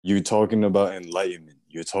You're talking about enlightenment.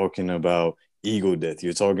 You're talking about ego death.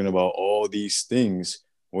 You're talking about all these things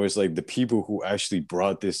where it's like the people who actually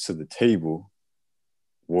brought this to the table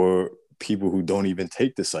were people who don't even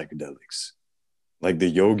take the psychedelics, like the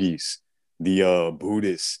yogis, the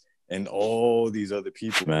Buddhists, and all these other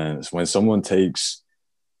people. Man, when someone takes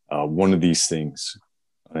one of these things,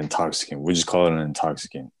 an intoxicant, we just call it an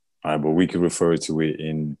intoxicant. All right, but we could refer to it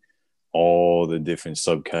in all the different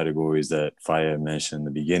subcategories that Fayed mentioned in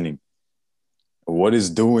the beginning. What it's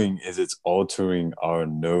doing is it's altering our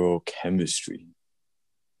neurochemistry,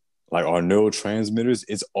 like our neurotransmitters.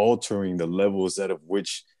 It's altering the levels that of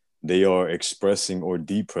which they are expressing or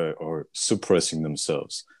or suppressing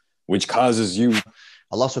themselves, which causes you.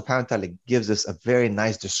 Allah subhanahu wa ta'ala gives us a very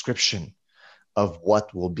nice description of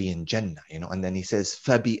what will be in Jannah, you know, and then he says,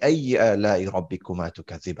 فَبِأَيِّ آلَاءِ رَبِّكُمَا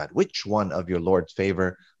تُكَذِّبَانِ, which one of your Lord's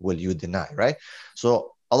favor will you deny, right?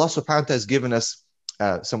 So Allah subhanahu wa ta'ala has given us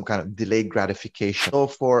some kind of delayed gratification. So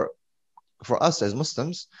for us as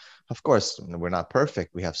Muslims, of course, we're not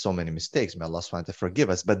perfect. We have so many mistakes. May Allah subhanahu wa ta'ala forgive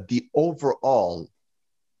us. But the overall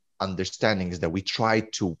understanding is that we try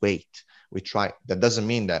to wait. That doesn't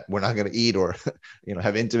mean that we're not going to eat or, you know,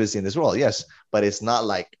 have intimacy in this world. Yes, but it's not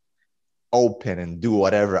like open and do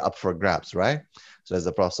whatever up for grabs, right? So as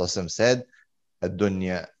the Prophet said,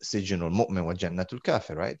 "Ad-dunya sijnul mu'min wa jannatul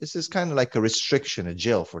kafir," right? This is kind of like a restriction, a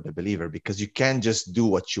jail for the believer, because you can't just do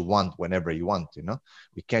what you want whenever you want, you know?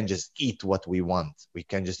 We can't just eat what we want. We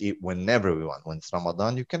can just eat whenever we want. When it's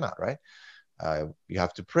Ramadan, you cannot, right? You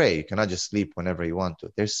have to pray. You cannot just sleep whenever you want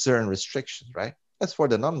to. There's certain restrictions, right? As for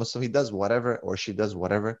the non-Muslim, he does whatever, or she does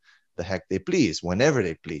whatever the heck they please, whenever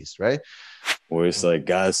they please, right? Where it's like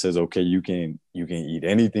God says, okay, you can eat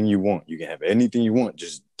anything you want. You can have anything you want.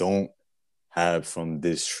 Just don't have from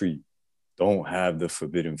this tree. Don't have the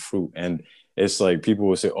forbidden fruit. And it's like people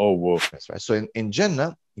will say, oh, well. That's right. So in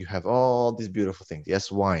Jannah, you have all these beautiful things.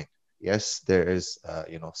 Yes, wine. Yes, there is,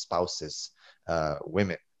 spouses,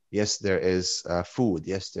 women. Yes, there is food.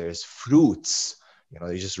 Yes, there is fruits. You know,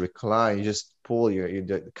 you just recline, you just pull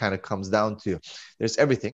it kind of comes down to, there's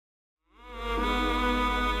everything.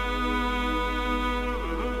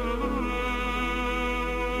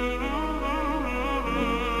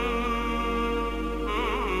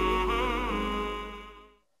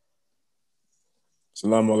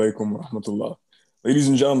 Assalamu alaikum wa rahmatullah. Ladies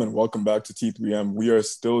and gentlemen, welcome back to T3M. We are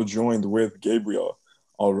still joined with Gabriel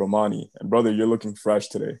Al-Romani. And brother, you're looking fresh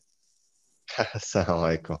today.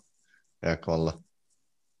 Assalamu alaikum. Yakumullah.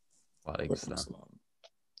 Wa alaikum assalam.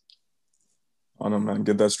 Oh no, man,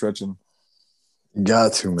 get that stretching. You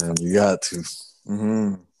got to, man. You got to.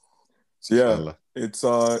 Mm-hmm. So yeah, it's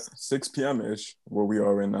 6 p.m.-ish where we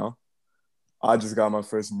are right now. I just got my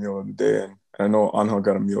first meal of the day, and I know Angel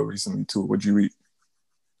got a meal recently too. What'd you eat?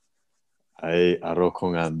 Hay arroz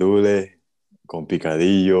con gandules, con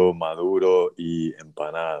picadillo, maduro y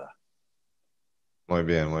empanada. Muy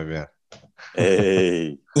bien, muy bien.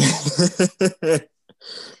 Hey.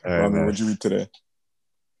 Rami, what'd you eat today?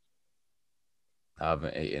 I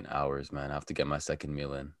haven't eaten in hours, man. I have to get my second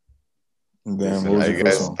meal in. Damn,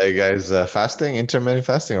 are you guys fasting, intermittent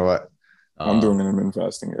fasting, or what? I'm doing intermittent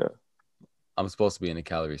fasting, yeah. I'm supposed to be in a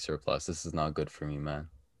calorie surplus. This is not good for me, man.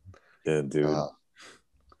 Yeah, dude.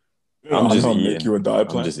 I'm just eating. Make you a diet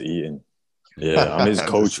plan? I'm just eating. Yeah, I'm his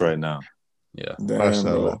coach right now. Yeah. Damn,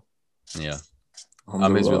 bro. Yeah.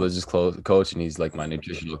 I'm his religious coach, and he's like my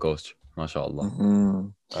nutritional coach. MashaAllah.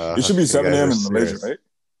 Mm-hmm. It should be 7 a.m. in Malaysia, right?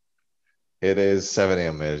 It is 7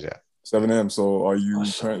 a.m. Malaysia. 7 a.m. So are you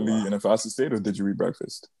currently in a fasted state, or did you eat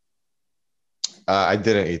breakfast? I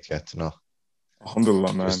didn't eat yet, no.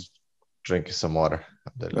 Alhamdulillah, man. Just drinking some water.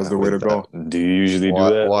 That's the way to go. Do you usually do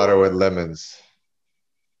that? Water with lemons.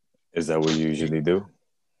 Is that what you usually do?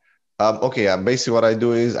 Okay, basically what I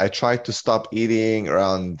do is I try to stop eating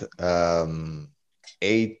around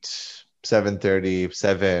 8, 7:30,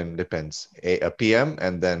 7, depends, 8 p.m.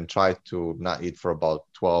 and then try to not eat for about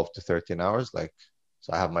 12 to 13 hours.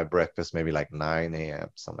 So I have my breakfast maybe like 9 a.m.,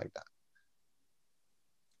 something like that.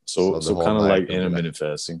 So kind of like intermittent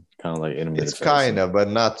fasting. Kind of like intermittent fasting. It's kind of, but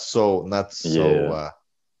not so, not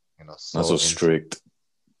so strict.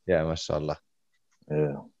 Yeah, mashallah.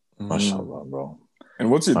 Yeah, mashallah, bro. And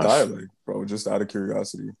what's your diet like, bro? Just out of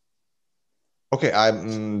curiosity. Okay,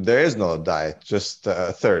 there is no diet, just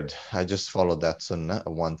a third. I just follow that sunnah,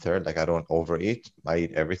 1/3. Like I don't overeat. I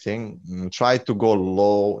eat everything. Try to go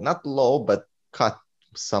low, not low, but cut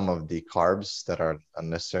some of the carbs that are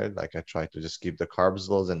unnecessary. Like I try to just keep the carbs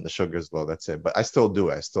low and the sugars low. That's it. But I still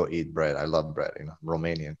do. I still eat bread. I love bread. You know, I'm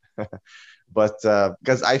Romanian. But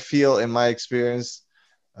because I feel, in my experience,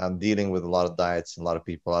 dealing with a lot of diets, a lot of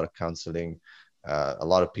people, a lot of counseling, A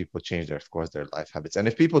lot of people change their, of course, their life habits. And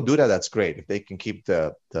if people do that, that's great. If they can keep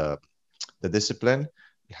the discipline,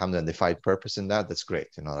 alhamdulillah, they find purpose in that, that's great.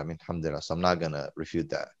 You know what I mean? Alhamdulillah. So I'm not going to refute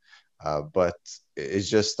that. But it's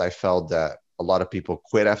just, I felt that a lot of people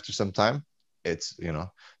quit after some time. It's, you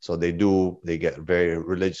know, so they get very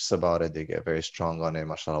religious about it. They get very strong on it,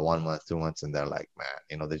 mashallah, 1 month, 2 months, and they're like, man,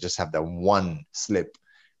 you know, they just have that one slip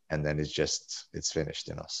and then it's finished,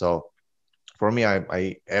 you know. So for me, I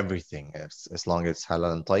eat everything as long as it's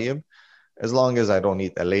halal and tayyib, as long as I don't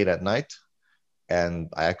eat late at night and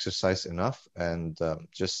I exercise enough and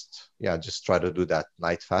just try to do that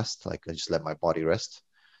night fast. Like I just let my body rest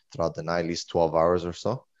throughout the night, at least 12 hours or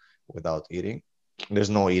so without eating.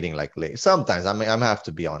 There's no eating like late. Sometimes, I mean, I have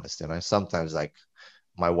to be honest, you know, sometimes like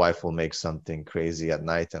my wife will make something crazy at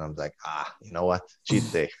night and I'm like, you know what, cheat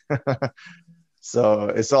day. So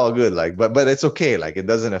it's all good, like, but it's okay, like it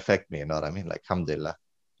doesn't affect me, you know what I mean? Like, alhamdulillah.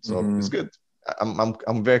 So it's good.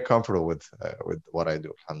 I'm very comfortable with what I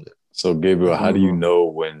do, alhamdulillah. So Gabriel, how do you know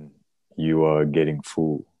when you are getting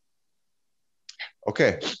full?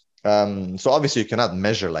 Okay. So obviously you cannot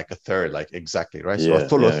measure like a third, like exactly, right? Yeah, so a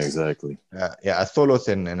thuluth, exactly. A thuluth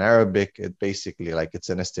in Arabic, it basically like it's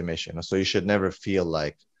an estimation. So you should never feel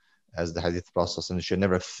like, as the hadith process, and you should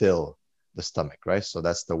never fill the stomach, right? So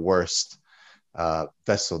that's the worst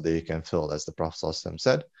vessel that you can fill, as the Prophet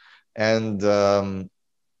said. And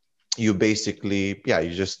you basically,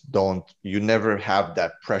 you never have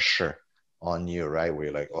that pressure on you, right? Where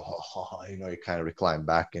you're like, you know, you kind of recline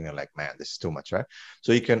back and you're like, man, this is too much, right?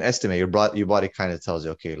 So you can estimate, your body kind of tells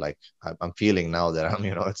you, okay, like I'm feeling now that I'm,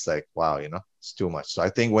 you know, it's like, wow, you know, it's too much. So I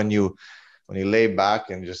think when you lay back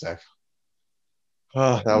and just like,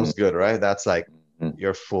 that was good, right? That's like,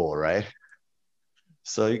 you're full, right?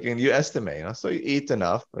 So you estimate, you know, so you eat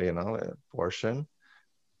enough, you know, a portion,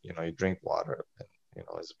 you know, you drink water, and, you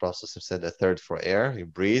know, as the Prophet said, a third for air, you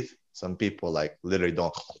breathe. Some people like literally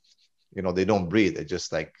don't, you know, they don't breathe. They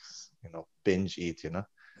just like, you know, binge eat, you know.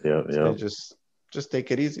 So just take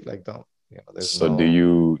it easy. Like don't, you know, there's so do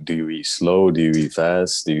you eat slow? Do you eat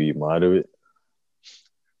fast? Do you eat moderate?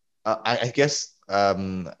 I guess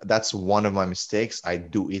that's one of my mistakes. I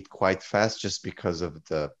do eat quite fast just because of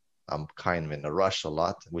I'm kind of in a rush a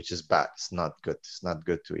lot, which is bad. It's not good. It's not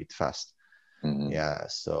good to eat fast. Yeah.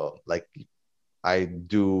 So like I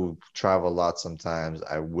do travel a lot sometimes.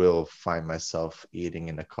 I will find myself eating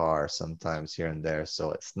in a car sometimes here and there.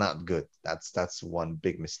 So it's not good. That's one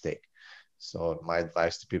big mistake. So my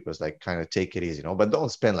advice to people is like kind of take it easy, you know, but don't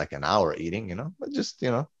spend like an hour eating, you know, but just, you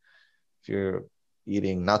know, if you're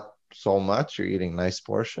eating not so much, you're eating nice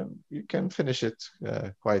portion, you can finish it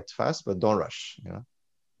quite fast, but don't rush, you know.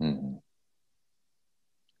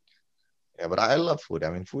 Yeah, but I love food. I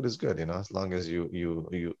mean, food is good, you know, as long as you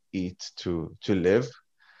eat to live.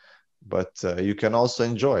 But you can also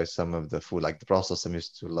enjoy some of the food, like the Prophet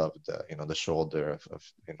used to love the, you know, the shoulder of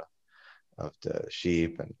you know, of the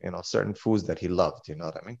sheep, and you know, certain foods that he loved, you know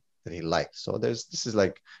what I mean, that he liked. So this is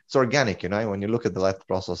like, it's organic, you know. When you look at the life of the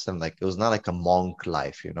Prophet, like it was not like a monk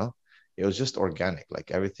life, you know. It was just organic,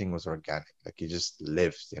 like everything was organic, like he just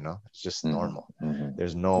lived, you know. It's just normal.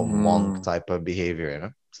 There's no monk type of behavior, you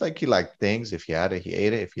know. It's like he liked things. If he had it, he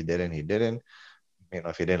ate it. If he didn't, he didn't. You know,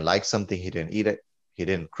 if he didn't like something, he didn't eat it. He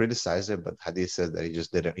didn't criticize it, but hadith says that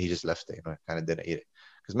he just left it, you know, kind of didn't eat it.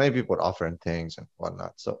 Because many people would offer him things and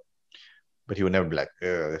whatnot. So, but he would never be like,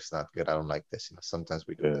 oh, it's not good, I don't like this. You know, sometimes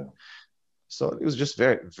we do that. So it was just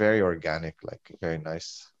very, very organic, like very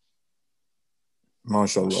nice.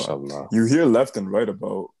 MashaAllah. You hear left and right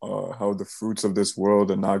about how the fruits of this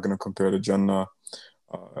world are not going to compare to Jannah,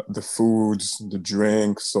 the foods, the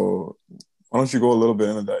drinks. So why don't you go a little bit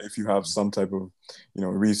into that if you have some type of, you know,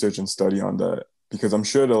 research and study on that? Because I'm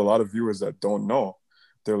sure there are a lot of viewers that don't know.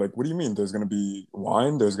 They're like, what do you mean? There's going to be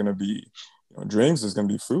wine, there's going to be, you know, drinks, there's going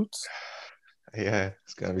to be fruits? Yeah,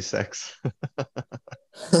 it's going to be sex.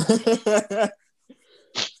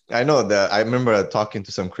 I know that. I remember talking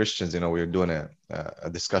to some Christians, you know, we were doing a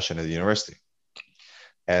discussion at the university.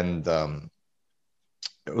 And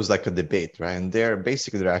it was like a debate, right? And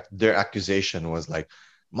their accusation was like,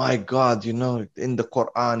 my God, you know, in the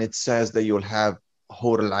Quran, it says that you'll have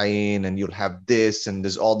Hur al-Ain and you'll have this, and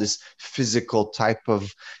there's all this physical type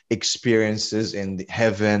of experiences in the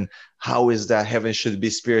heaven. How is that? Heaven should be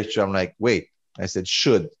spiritual. I'm like, wait, I said,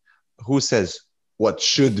 should. Who says what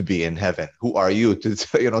should be in heaven? Who are you to,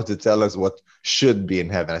 you know, to tell us what should be in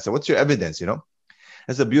heaven? I said, what's your evidence, you know?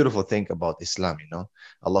 That's a beautiful thing about Islam, you know.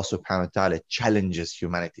 Allah subhanahu wa ta'ala challenges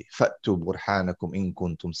humanity. فَأْتُوا بُرْحَانَكُمْ إِن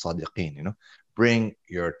كُنْتُمْ صَادِقِينَ, you know. Bring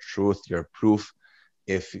your truth, your proof,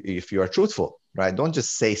 if you are truthful, right? Don't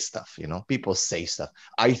just say stuff, people say stuff.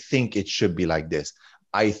 I think it should be like this.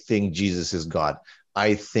 I think Jesus is God.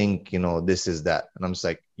 I think, this is that. And I'm just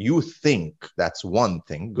like, you think that's one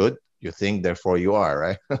thing. Good. You think, therefore you are,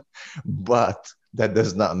 right? But that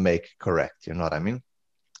does not make correct. You know what I mean?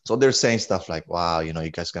 So they're saying stuff like, wow, you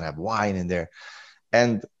guys can have wine in there.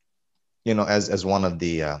 And, as one of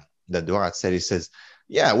the du'at said, he says,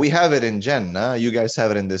 yeah, we have it in Jannah. You guys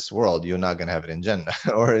have it in this world. You're not going to have it in Jannah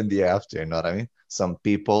or in the after. You know what I mean? Some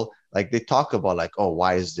people, like, they talk about, like, oh,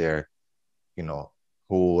 why is there,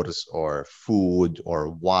 hurs or food or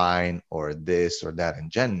wine or this or that in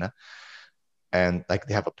Jannah? And, like,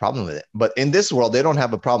 they have a problem with it. But in this world, they don't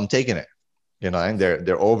have a problem taking it, and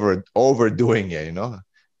they're overdoing it,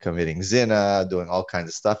 committing zina, doing all kinds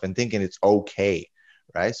of stuff and thinking it's okay,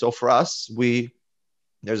 right? So for us,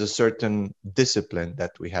 there's a certain discipline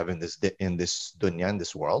that we have in this dunya, in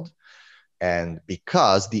this world. And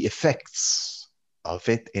because the effects of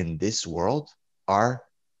it in this world are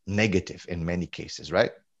negative in many cases,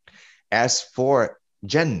 right? As for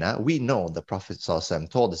Jannah, we know the Prophet ﷺ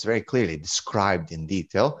told us very clearly, described in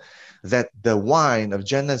detail, that the wine of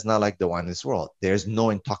Jannah is not like the wine in this world. There's no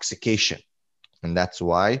intoxication. And that's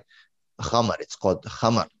why khamar, it's called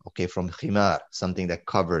khamar, okay, from khimar, something that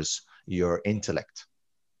covers your intellect.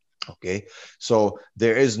 Okay, so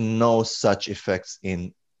there is no such effects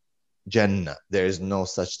in Jannah. There is no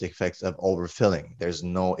such effects of overfilling. There's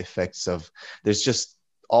just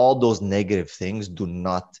all those negative things do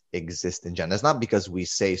not exist in Jannah. It's not because we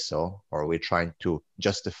say so or we're trying to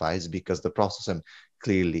justify. It's because the Prophet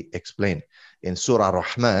clearly explained in Surah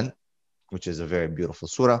Rahman, which is a very beautiful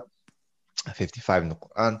surah, 55 in the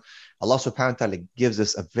Quran. Allah subhanahu wa ta'ala gives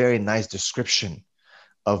us a very nice description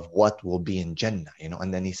of what will be in Jannah,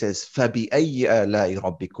 and then he says, فَبِأَيِّ آلَاءِ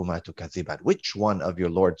رَبِّكُمَا تُكَذِّبَانِ? Which one of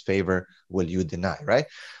your Lord's favor will you deny, right?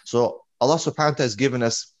 So Allah subhanahu wa ta'ala has given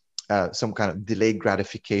us some kind of delayed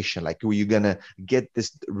gratification, like, you're going to get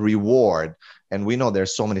this reward. And we know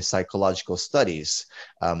there's so many psychological studies,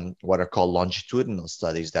 what are called longitudinal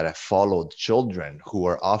studies, that have followed children who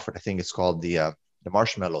were offered, I think it's called the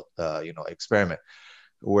marshmallow, experiment,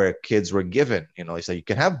 where kids were given, so you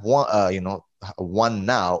can have one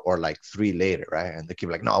now or like 3 later, right? And the kid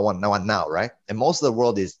like, no, I want one now, right? And most of the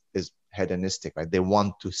world is hedonistic, right? They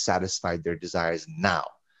want to satisfy their desires now,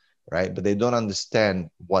 right? But they don't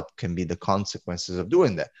understand what can be the consequences of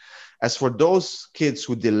doing that. As for those kids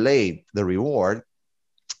who delayed the reward,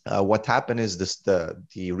 what happened is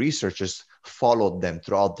the researchers followed them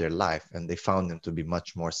throughout their life, and they found them to be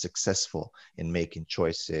much more successful in making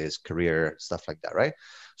choices, career, stuff like that, right?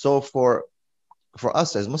 So for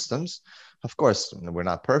us as Muslims, of course, we're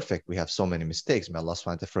not perfect. We have so many mistakes. May Allah subhanahu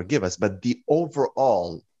wa ta'ala forgive us. But the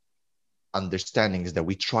overall understanding is that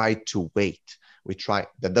we try to wait.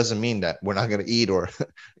 That doesn't mean that we're not going to eat or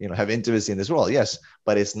have intimacy in this world. Yes,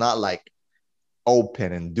 but it's not like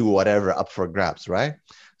open and do whatever up for grabs, right?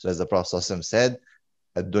 So as the Prophet ﷺ said,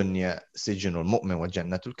 "Ad-dunya sijnul mu'min wa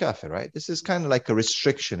jannatul kafir," right? This is kind of like a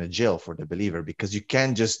restriction, a jail for the believer, because you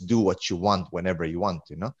can't just do what you want whenever you want,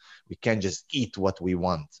 We can't just eat what we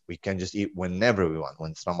want. We can't just eat whenever we want.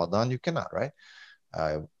 When it's Ramadan, you cannot, right?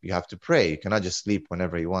 You have to pray. You cannot just sleep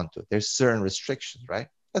whenever you want to. There's certain restrictions, right?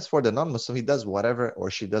 As for the non-Muslim, he does whatever, or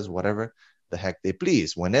she does whatever the heck they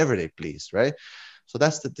please, whenever they please, right? So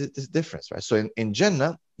that's the difference, right? So in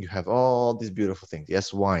Jannah, you have all these beautiful things.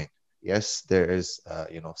 Yes, wine. Yes, there is,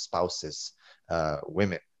 spouses,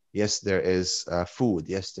 women. Yes, there is food.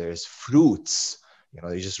 Yes, there is fruits.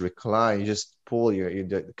 You just recline, you just pull,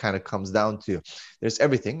 it kind of comes down to, there's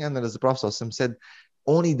everything. And then as the Prophet ﷺ said,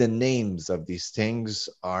 only the names of these things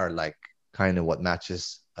are like kind of what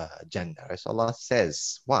matches Jannah, right? So Allah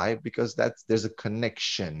says, why? Because there's a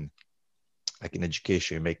connection. Like in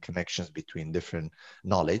education, you make connections between different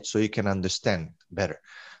knowledge so you can understand better.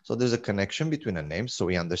 So there's a connection between the names. So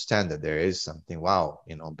we understand that there is something, wow,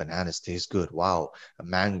 bananas taste good. Wow,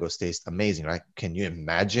 mangoes taste amazing, right? Can you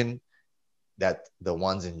imagine that the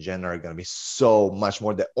ones in Jannah are going to be so much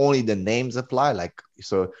more that only the names apply? Like,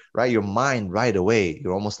 so, right, your mind right away,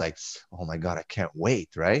 you're almost like, oh my God, I can't wait,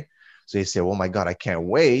 right? So you say, oh my God, I can't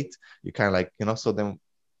wait. You kind of like, so then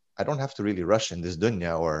I don't have to really rush in this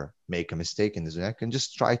dunya or make a mistake in this dunya. I can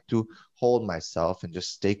just try to hold myself and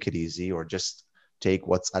just take it easy, or just take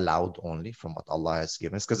what's allowed only from what Allah has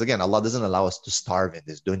given us. Because again, Allah doesn't allow us to starve in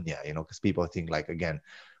this dunya, because people think like, again,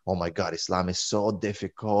 oh my God, Islam is so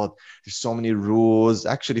difficult. There's so many rules.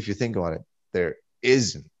 Actually, if you think about it, there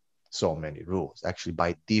isn't so many rules. Actually,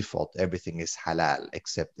 by default, everything is halal,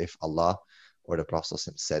 except if Allah or the Prophet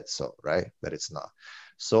said so, right? That it's not.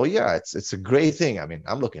 So yeah, it's a great thing. I mean,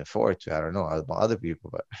 I'm looking forward to it. I don't know about other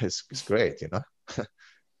people, but it's great, you know.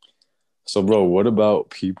 So, bro, what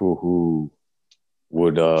about people who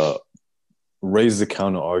would raise the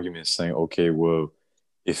counter argument saying, okay, well,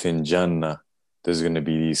 if in Jannah there's going to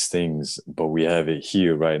be these things, but we have it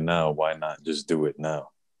here right now, why not just do it now?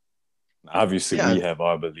 Obviously, Yeah, we have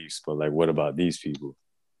our beliefs, but like, what about these people?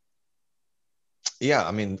 yeah.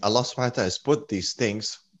 I mean, Allah subhanahu wa ta'ala has put these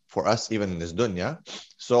things for us even in this dunya.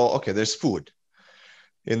 So okay, there's food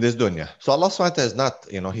in this dunya. So Allah subhanahu wa ta'ala is not,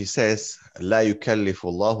 you know, He says, لا يكلف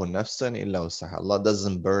الله نفسا إلا وسعها. Allah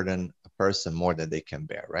doesn't burden a person more than they can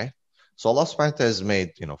bear, right? So Allah subhanahu wa ta'ala has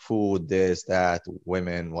made, you know, food, this, that,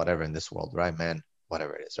 women, whatever in this world, right? Men,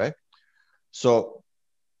 whatever it is, right? So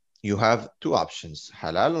you have two options,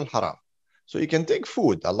 halal or haram. So you can take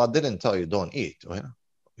food. Allah didn't tell you don't eat.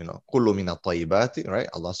 You know, كُلُّ مِنَ الطَّيِّبَاتِ, right?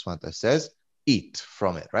 Allah subhanahu wa ta'ala says, eat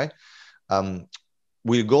from it, right?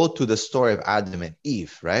 We go to the story of Adam and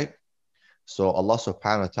Eve, right? So Allah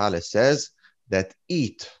subhanahu wa ta'ala says that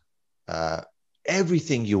eat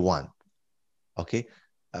everything you want, okay?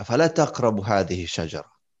 فَلَا تَقْرَبُ هَذِهِ شَجَرَةً.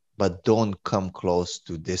 But don't come close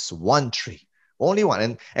to this one tree. Only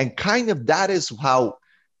one. And kind of that is how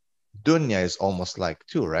dunya is almost like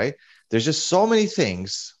too, right? There's just so many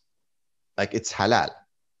things, like it's halal.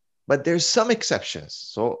 But there's some exceptions.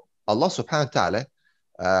 So Allah subhanahu wa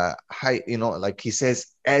ta'ala, you know, like He says,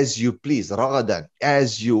 as you please, ragadan,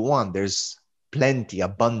 as you want. There's plenty,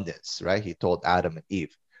 abundance, right? He told Adam and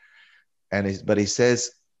Eve. But He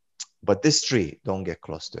says, but this tree, don't get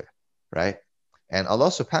close to it, right? And Allah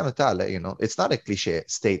subhanahu wa ta'ala, you know, it's not a cliche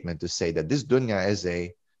statement to say that this dunya is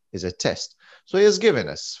a test. So He has given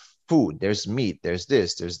us food, there's meat, there's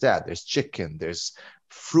this, there's that, there's chicken, there's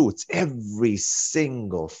fruits, every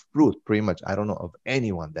single fruit, pretty much. I don't know of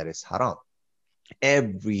anyone that is haram.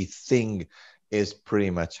 Everything is pretty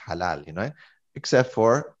much halal, you know, except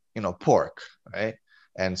for, you know, pork, right?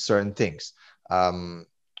 And certain things,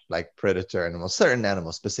 like predator animals, certain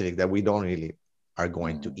animals specific that we don't really are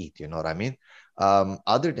going to eat, you know what I mean?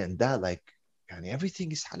 Other than that, like, and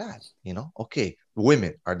everything is halal, you know? Okay,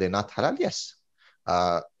 women, are they not halal? Yes.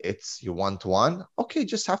 It's you want one, okay,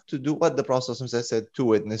 just have to do what the Prophet said, two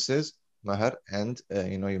witnesses, mahar, and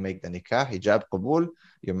you know, you make the nikah, hijab, qabul,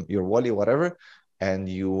 your wali, whatever, and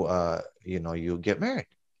you know, you get married.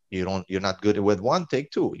 You're not good with one,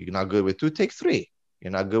 take two. You're not good with two, take three.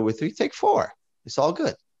 You're not good with three, take four. It's all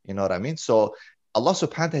good. You know what I mean? So Allah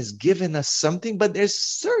subhanahu wa ta'ala has given us something, but there's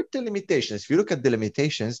certain limitations. If you look at the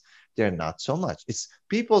limitations, they're not so much. It's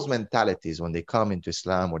people's mentalities when they come into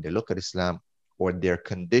Islam or they look at Islam, or they're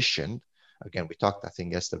conditioned. Again, we talked, I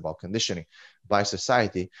think, yesterday about conditioning by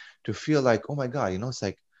society to feel like, oh my God, you know, it's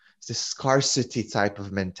like it's this scarcity type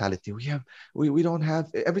of mentality. We don't have,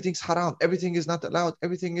 everything's haram, everything is not allowed,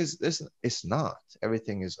 everything is this. It's not.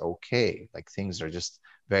 Everything is okay. Like things are just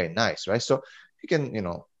very nice, right? So you can, you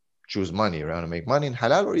know, choose money, you want to make money in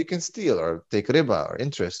halal, or you can steal or take riba or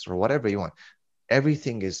interest or whatever you want.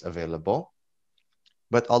 Everything is available.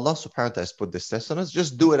 But Allah subhanahu wa ta'ala has put this test on us.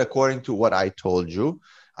 Just do it according to what I told you.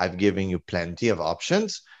 I've given you plenty of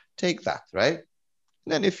options. Take that, right?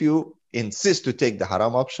 And then if you insist to take the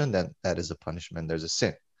haram option, then that is a punishment. There's a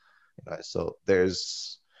sin. You know, so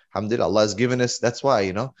there's, alhamdulillah, Allah has given us. That's why,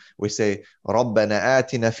 you know, we say, رَبَّنَا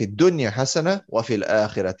آتِنَا فِي الدُّنْيَا حَسَنَةً وَفِي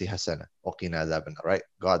الْآخِرَةِ حَسَنَةً وَقِنَا عَذَابَ النَّارِ, right?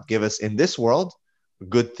 God give us in this world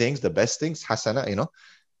good things, the best things, hasana, you know,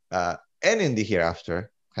 and in the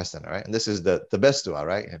hereafter, hasana, right? And this is the best dua,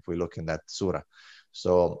 right? If we look in that surah.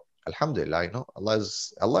 So alhamdulillah, you know, Allah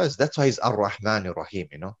is, that's why He's Ar-Rahman Ar-Rahim,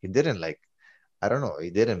 you know. He didn't like, I don't know, He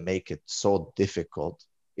didn't make it so difficult.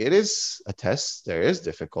 It is a test. There is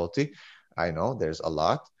difficulty. I know there's a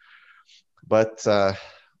lot. But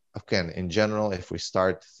again, in general, if we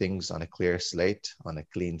start things on a clear slate, on a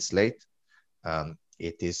clean slate,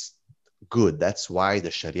 it is good. That's why the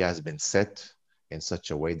Sharia has been set in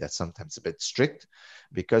such a way that's sometimes a bit strict,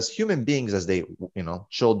 because human beings, as they, you know,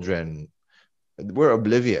 children, we're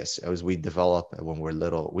oblivious as we develop when we're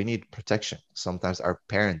little. We need protection. Sometimes our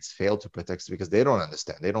parents fail to protect us because they don't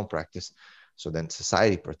understand, they don't practice. So then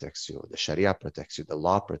society protects you, the Sharia protects you, the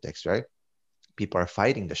law protects you, right? People are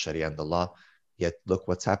fighting the Sharia and the law, yet look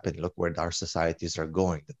what's happening. Look where our societies are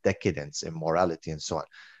going, the decadence, immorality, and so on.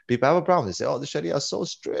 People have a problem. They say, oh, the Sharia is so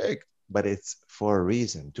strict. But it's for a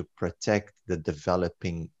reason, to protect the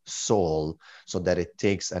developing soul so that it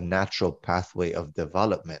takes a natural pathway of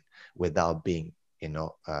development without being, you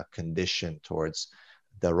know, conditioned towards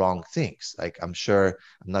the wrong things. Like I'm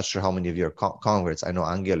not sure how many of you are converts. I know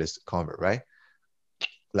Angel is a convert, right?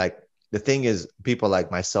 Like the thing is, people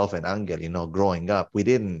like myself and Angel, you know, growing up, we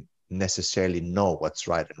didn't necessarily know what's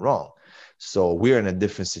right and wrong. So we're in a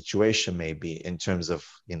different situation maybe in terms of,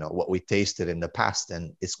 you know, what we tasted in the past,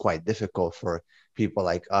 and it's quite difficult for people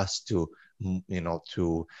like us to, you know,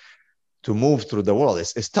 to move through the world.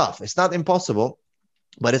 It's tough. It's not impossible,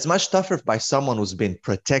 but it's much tougher by someone who's been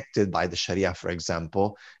protected by the Sharia, for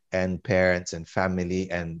example, and parents and family,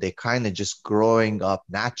 and they kind of just growing up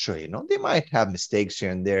naturally. You know, they might have mistakes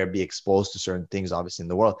here and there, be exposed to certain things, obviously, in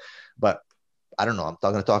the world. But I don't know. I'm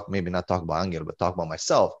going to talk, maybe not talk about Angel, but talk about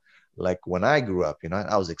myself. Like when I grew up, you know,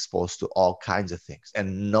 I was exposed to all kinds of things,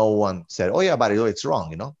 and no one said, "Oh yeah, but it's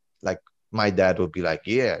wrong," you know. Like my dad would be like,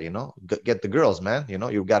 "Yeah, you know, get the girls, man. You know,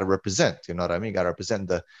 you got to represent. You know what I mean? You got to represent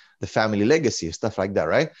the family legacy, stuff like that,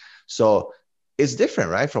 right?" So it's different,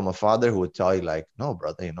 right? From a father who would tell you, like, "No,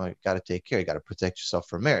 brother, you know, you got to take care. You got to protect yourself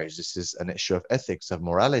for marriage. This is an issue of ethics, of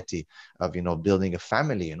morality, of, you know, building a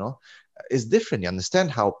family. You know, it's different. You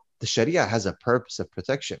understand how the Sharia has a purpose of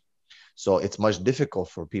protection. So it's much difficult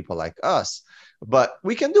for people like us, but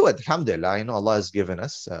we can do it. Alhamdulillah, you know, Allah has given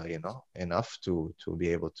us, you know, enough to be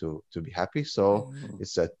able to be happy. So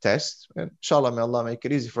it's a test, and inshallah, may Allah make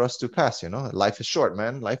it easy for us to pass. You know, life is short,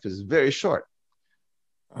 man. Life is very short.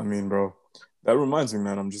 I mean, bro, that reminds me,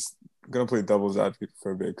 man. I'm just gonna play devil's advocate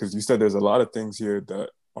for a bit, because you said there's a lot of things here that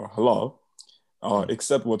are halal,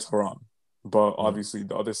 except what's haram. But obviously,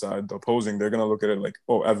 the other side, the opposing, they're gonna look at it like,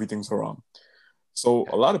 oh, everything's haram. So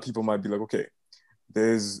a lot of people might be like, okay,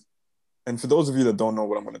 and for those of you that don't know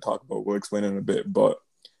what I'm going to talk about, we'll explain it in a bit. But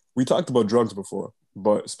we talked about drugs before,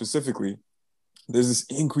 but specifically, there's this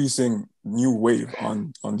increasing new wave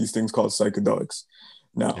on these things called psychedelics.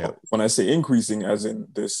 Now, when I say increasing, as in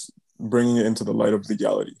this bringing it into the light of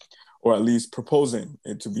legality, or at least proposing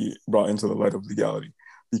it to be brought into the light of legality,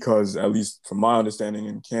 because at least from my understanding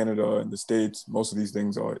in Canada and the States, most of these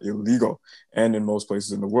things are illegal, and in most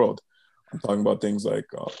places in the world. I'm talking about things like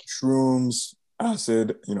shrooms,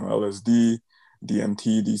 acid, you know, LSD,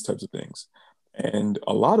 DMT, these types of things. And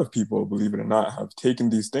a lot of people, believe it or not, have taken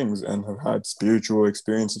these things and have had spiritual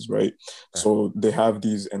experiences, right? So they have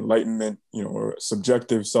these enlightenment, you know, or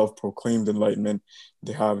subjective self-proclaimed enlightenment.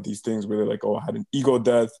 They have these things where they're like, oh, I had an ego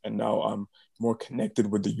death and now I'm more connected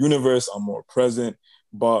with the universe. I'm more present.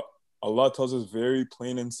 But Allah tells us very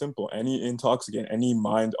plain and simple, any intoxicant, any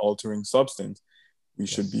mind-altering substance, we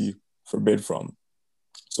should be forbid from.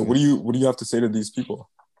 So what do you have to say to these people?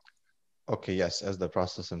 Okay, yes, as the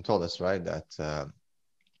Prophet told us, right, that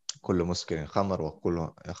كل مسكر خمر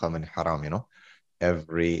وكل خمر حرام, you know,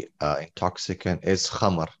 every intoxicant is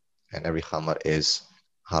khamar and every khamar is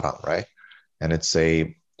haram, right? And it's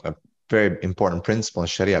a very important principle in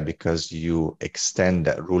Sharia, because you extend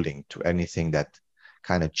that ruling to anything that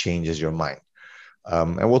kind of changes your mind.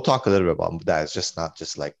 And we'll talk a little bit about that. It's just not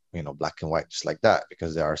just like, you know, black and white, just like that,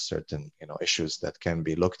 because there are certain, you know, issues that can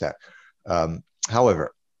be looked at.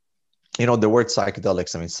 However, you know, the word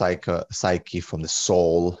psychedelics, I mean, psyche from the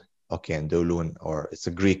soul, okay, and dolun, or it's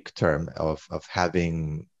a Greek term of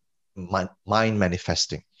having mind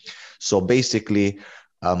manifesting. So basically,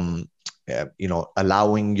 you know,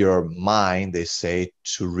 allowing your mind, they say,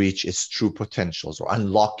 to reach its true potentials, or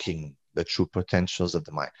unlocking the true potentials of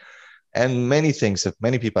the mind. And many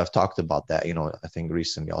people have talked about that. You know, I think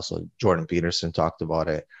recently also Jordan Peterson talked about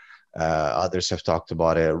it. Others have talked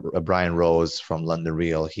about it. Brian Rose from London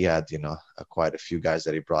Real, he had, you know, quite a few guys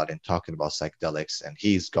that he brought in talking about psychedelics, and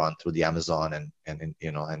he's gone through the Amazon and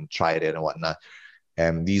you know, and tried it and whatnot.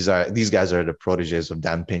 And these guys are the proteges of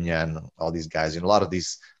Dan Pena and all these guys. You know, a lot of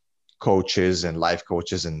these coaches and life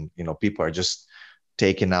coaches, and, you know, people are just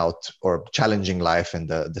taking out or challenging life and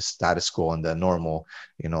the status quo and the normal,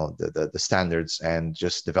 you know, the standards, and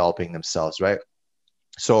just developing themselves, right?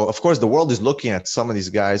 So of course the world is looking at some of these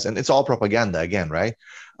guys, and it's all propaganda again, right?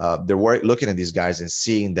 They're looking at these guys and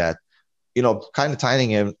seeing that, you know, kind of tying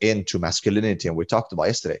him into masculinity. And we talked about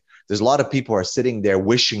yesterday, there's a lot of people who are sitting there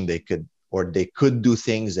wishing they could do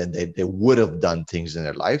things, and they would have done things in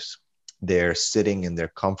their lives. They're sitting in their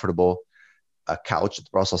comfortable couch. The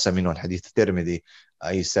Prophet on Hadith Tirmidhi,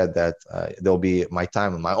 he said that there'll be my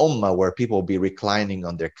time in my ummah where people will be reclining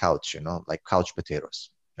on their couch, you know, like couch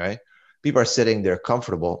potatoes, right? People are sitting there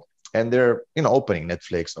comfortable, and they're, you know, opening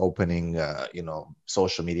Netflix, opening, you know,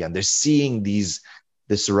 social media, and they're seeing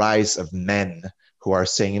this rise of men who are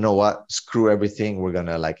saying, you know what, screw everything. We're going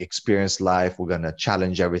to like experience life. We're going to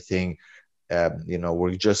challenge everything. You know,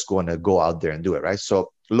 we're just going to go out there and do it, right?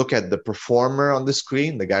 So look at the performer on the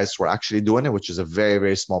screen, the guys who are actually doing it, which is a very,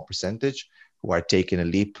 very small percentage, who are taking a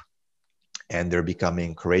leap, and they're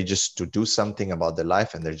becoming courageous to do something about their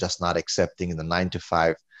life, and they're just not accepting the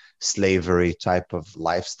 9-to-5 slavery type of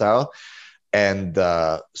lifestyle. And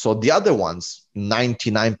so the other ones,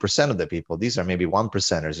 99% of the people, these are maybe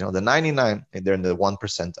 1%ers, you know, the 99, they're in the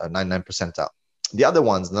 1%, 99 percentile. The other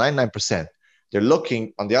ones, the 99%, they're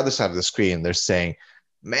looking on the other side of the screen. They're saying,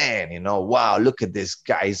 man, you know, wow, look at this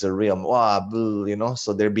guy's a real, wow, you know,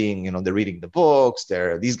 so they're being, you know, they're reading the books.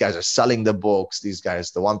 These guys are selling the books. These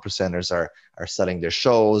guys, the 1%ers are selling their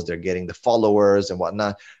shows. They're getting the followers and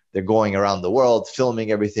whatnot. They're going around the world,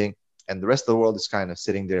 filming everything. And the rest of the world is kind of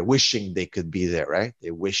sitting there wishing they could be there, right?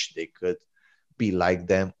 They wish they could be like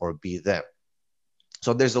them or be them.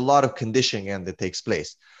 So there's a lot of conditioning that takes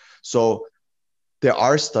place. So there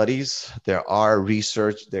are studies, there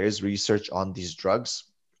is research on these drugs.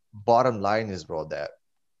 Bottom line is, bro, that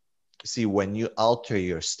see, when you alter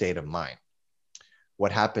your state of mind,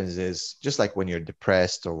 what happens is, just like when you're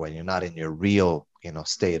depressed or when you're not in your real, you know,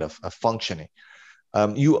 state of functioning,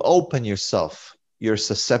 you open yourself. You're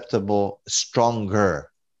susceptible,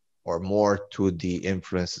 stronger, or more to the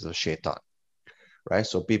influences of shaitan, right?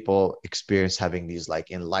 So people experience having these like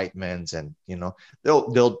enlightenments, and you know,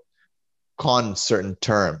 they'll con certain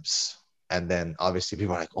terms, and then obviously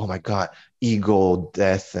people are like, oh my god, ego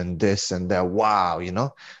death and this and that, wow, you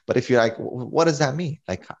know. But if you're like, what does that mean?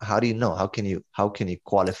 Like, how do you know? How can you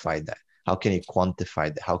qualify that? How can you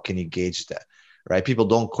quantify that? How can you gauge that? Right? People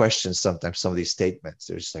don't question sometimes some of these statements.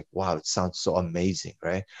 They're just like, wow, it sounds so amazing,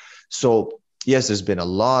 right? So yes, there's been a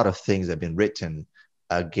lot of things that have been written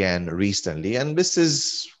again recently, and this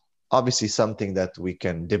is obviously something that we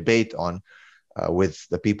can debate on with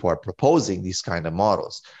the people who are proposing these kind of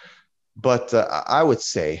models. But I would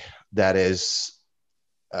say that is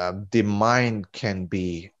the mind can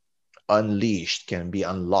be unleashed, can be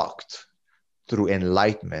unlocked through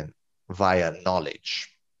enlightenment via knowledge,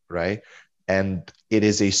 right? And it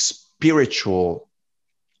is a spiritual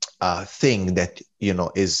thing that, you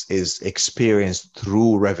know, is experienced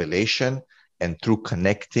through revelation and through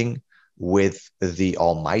connecting with the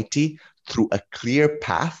Almighty through a clear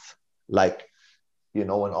path. Like, you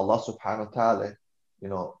know, when Allah subhanahu wa ta'ala, you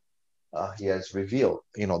know, he has revealed,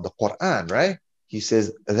 you know, the Quran, right? He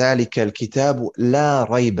says, ذَلِكَ الْكِتَابُ لَا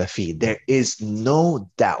رَيْبَ فِيهِ. There is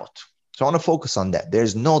no doubt. So I want to focus on that.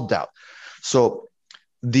 There's no doubt. So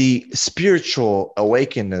the spiritual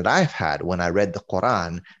awakening that I've had when I read the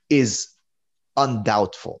Quran is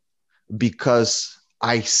undoubtful, because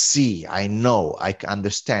I see, I know, I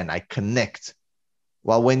understand, I connect.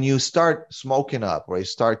 Well, when you start smoking up or you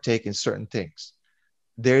start taking certain things,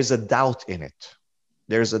 there's a doubt in it.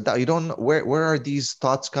 There's a doubt. You don't know where are these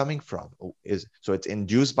thoughts coming from? So it's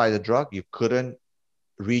induced by the drug. You couldn't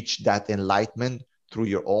reach that enlightenment through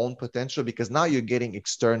your own potential, because now you're getting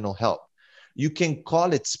external help. You can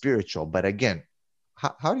call it spiritual, but again,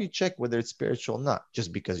 how do you check whether it's spiritual or not?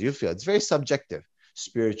 Just because you feel it's very subjective.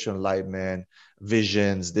 Spiritual enlightenment,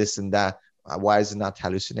 visions, this and that. Why is it not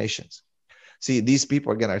hallucinations? See, these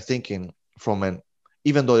people again are thinking from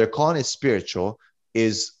even though they're calling it spiritual,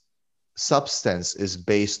 is substance is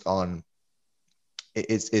based on,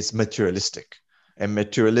 it's materialistic, and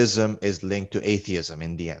materialism is linked to atheism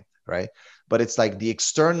in the end, right? But it's like the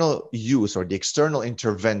external use or the external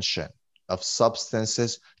intervention of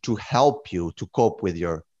substances to help you to cope with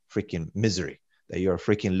your freaking misery, that you're a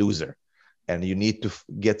freaking loser and you need to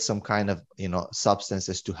get some kind of, you know,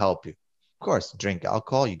 substances to help you. Of course, drink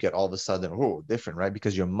alcohol, you get all of a sudden, oh, different, right?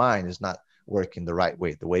 Because your mind is not working the right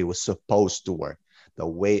way, the way it was supposed to work, the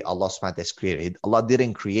way Allah subhanahu wa ta'ala has created. Allah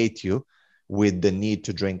didn't create you with the need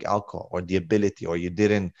to drink alcohol or the ability, or you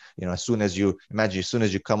didn't, you know, as soon as you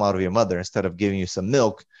come out of your mother, instead of giving you some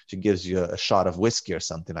milk, she gives you a shot of whiskey or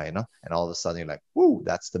something, you know, and all of a sudden you're like, whoo,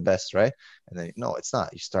 that's the best, right? And then, no, it's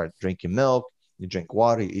not. You start drinking milk, you drink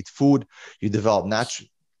water, you eat food, you develop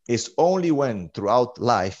naturally. It's only when throughout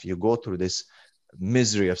life you go through this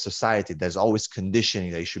misery of society, there's always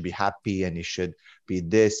conditioning that you should be happy and you should be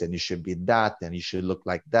this and you should be that and you should look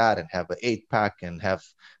like that and have an 8-pack and have,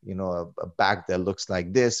 you know, a back that looks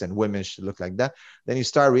like this, and women should look like that. Then you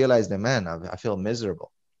start realizing, man, I feel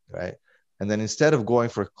miserable, right? And then instead of going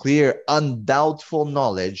for clear, undoubtful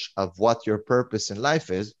knowledge of what your purpose in life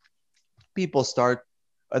is, people start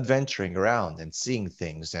adventuring around and seeing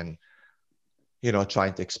things and, you know,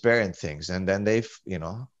 trying to experience things. And then they've, you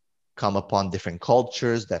know, come upon different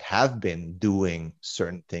cultures that have been doing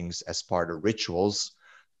certain things as part of rituals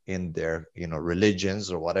in their, you know,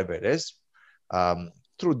 religions or whatever it is,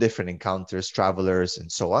 through different encounters, travelers,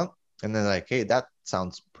 and so on. And then like, hey, that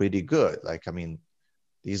sounds pretty good. Like, I mean,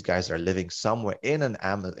 these guys are living somewhere in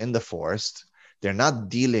the forest. They're not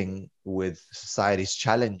dealing with society's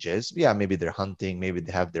challenges. Yeah, maybe they're hunting, maybe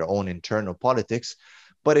they have their own internal politics,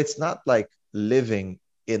 but it's not like living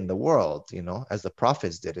in the world, as the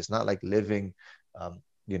prophets did. It's not like living,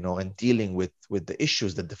 and dealing with the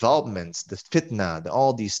issues, the developments, the fitna,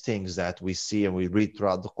 all these things that we see and we read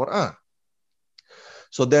throughout the Quran.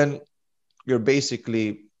 So then you're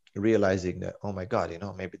basically realizing that, oh my God,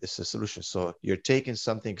 maybe this is a solution. So you're taking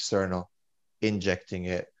something external, injecting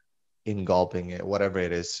it, engulfing it, whatever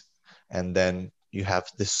it is, and then you have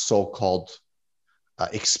this so-called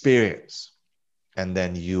experience, and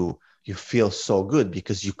then you feel so good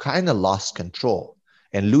because you kind of lost control.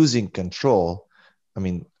 And losing control, I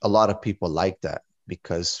mean, a lot of people like that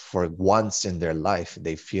because for once in their life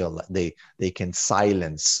they feel like they can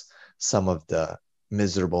silence some of the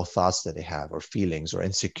miserable thoughts that they have, or feelings, or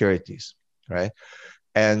insecurities, right?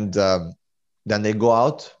 And then they go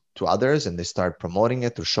out to others and they start promoting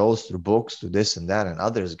it through shows, through books, through this and that, and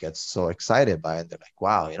others get so excited by it. They're like,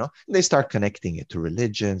 wow, and they start connecting it to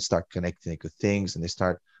religion, start connecting it to things, and they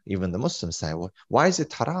start, even the Muslims say, well, why is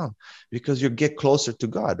it haram? Because you get closer to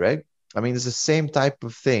God, right? I mean, it's the same type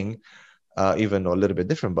of thing, even though a little bit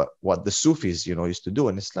different, but what the Sufis, used to do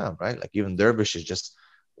in Islam, right? Like even dervishes just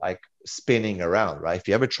like spinning around, right? If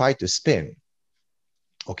you ever try to spin,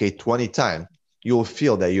 20 times, you'll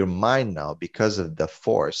feel that your mind now, because of the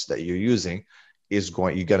force that you're using, you're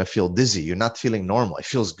going to feel dizzy. You're not feeling normal. It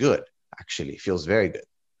feels good, actually. It feels very good,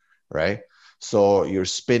 right? So you're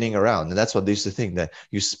spinning around. And that's what they used to think, that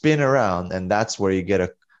you spin around, and that's where you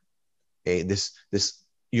get this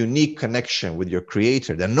unique connection with your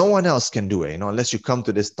creator that no one else can do it, unless you come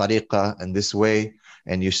to this tariqah and this way,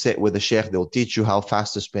 and you sit with the sheikh, they'll teach you how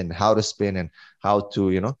fast to spin, how to spin, and how to,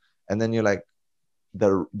 and then you're like,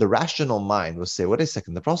 the rational mind will say, wait a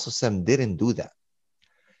second, the Prophet ﷺ didn't do that.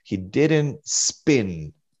 He didn't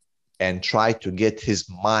spin and try to get his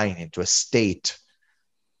mind into a state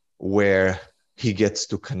where he gets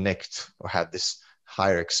to connect or have this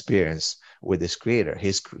higher experience with his creator.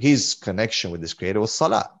 His connection with his creator was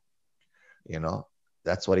salah.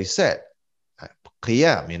 That's what he said.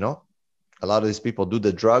 Qiyam, a lot of these people do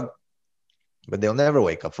the drug, but they'll never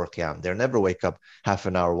wake up for Qiyam. They'll never wake up half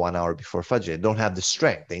an hour, 1 hour before Fajr. They don't have the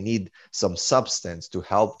strength. They need some substance to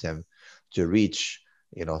help them to reach,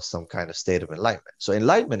 some kind of state of enlightenment. So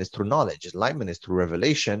enlightenment is through knowledge. Enlightenment is through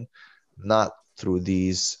revelation, not through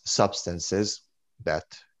these substances that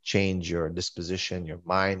change your disposition, your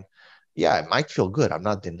mind. Yeah, it might feel good. I'm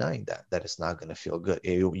not denying that it's not going to feel good.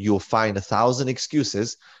 You'll find 1,000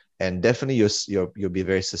 excuses, and definitely you'll be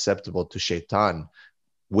very susceptible to shaitan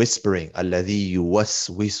whispering, الَّذِي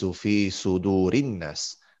يُوَسْوِسُ فِي صُدُورِ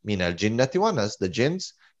النَّاسِ مِنَ الْجِنَّةِ وَالنَّاسِ, the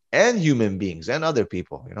jinns and human beings and other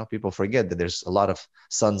people. People forget that there's a lot of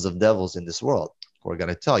sons of devils in this world who are going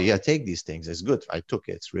to tell you, yeah, take these things. It's good. I took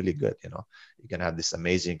it. It's really good. You can have this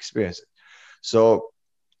amazing experience. So,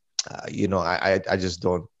 I just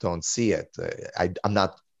don't see it.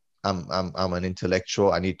 I'm an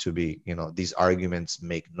intellectual. I need to be, these arguments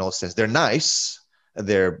make no sense. They're nice.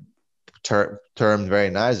 They're termed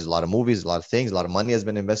very nice. There's a lot of movies, a lot of things, a lot of money has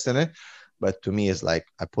been invested in it. But to me, it's like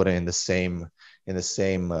I put it in the same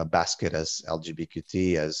basket as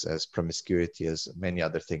LGBTQ, as promiscuity, as many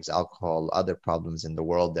other things, alcohol, other problems in the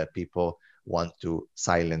world that people want to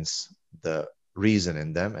silence the reason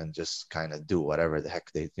in them and just kind of do whatever the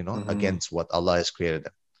heck they, against what Allah has created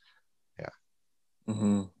them.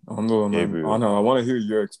 Anna, I want to hear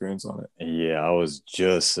your experience on it. Yeah, I was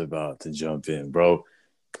just about to jump in, brother.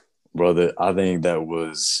 I think that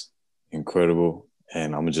was incredible,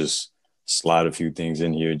 and I'm gonna just slide a few things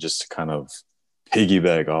in here just to kind of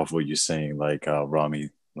piggyback off what you're saying, like Rami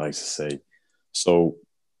likes to say. So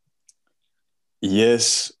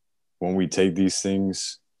yes, when we take these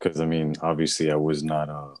things, because I mean, obviously I was not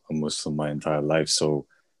a Muslim my entire life, so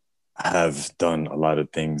I have done a lot of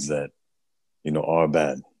things that are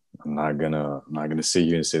bad. I'm not gonna sit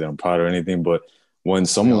here and say that I'm proud or anything, but when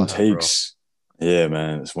someone takes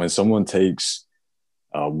when someone takes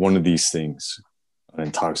one of these things, an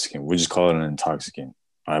intoxicant, we just call it an intoxicant,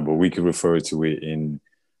 all right, but we could refer to it in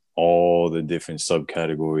all the different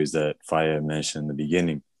subcategories that Fayed mentioned in the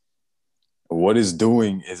beginning. What it's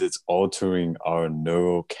doing is it's altering our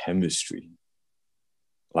neurochemistry,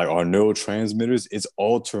 like our neurotransmitters. It's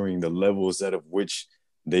altering the levels of which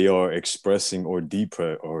they are expressing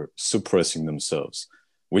or suppressing themselves,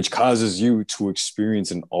 which causes you to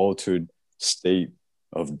experience an altered state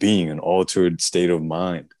of being, an altered state of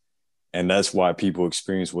mind. And that's why people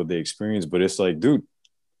experience what they experience. But it's like, dude,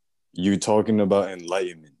 you're talking about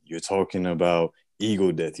enlightenment. You're talking about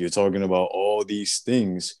ego death. You're talking about all these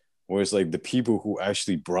things where it's like the people who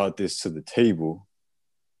actually brought this to the table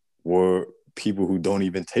were people who don't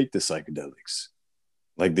even take the psychedelics,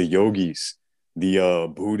 like the yogis,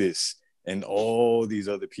 the Buddhists, and all these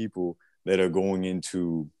other people that are going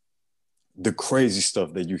into the crazy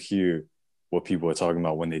stuff that you hear what people are talking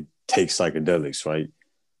about when they take psychedelics, right?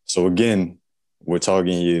 So again, we're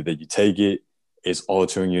talking here that you take it, it's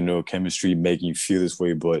altering your neurochemistry, making you feel this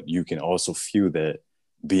way, but you can also feel that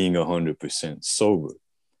being 100% sober.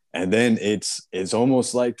 And then it's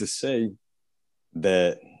almost like to say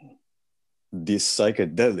that this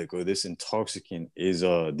psychedelic or this intoxicant is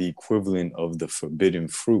the equivalent of the forbidden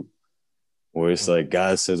fruit, where it's like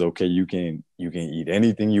God says, okay, you can eat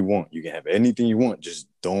anything you want, you can have anything you want, just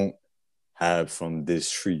don't have from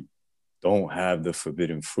this tree, don't have the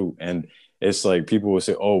forbidden fruit. And it's like people will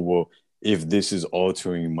say, oh, well, if this is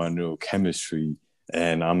altering my neurochemistry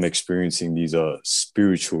and I'm experiencing these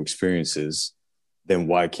spiritual experiences, then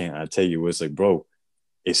why can't I take it? Where it's like, bro,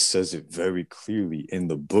 it says it very clearly in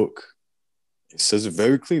the book. It says it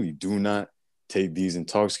very clearly. Do not take these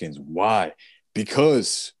intoxicants. Why?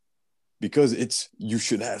 Because it's, you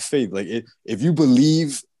should have faith. Like if you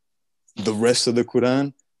believe the rest of the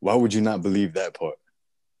Quran, why would you not believe that part?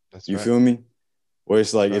 That's you right. feel me? Where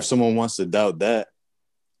it's like, Right. if someone wants to doubt that,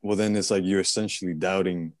 well, then it's like you're essentially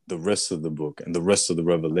doubting the rest of the book and the rest of the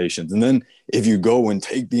revelations. And then if you go and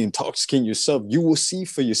take the intoxicant yourself, you will see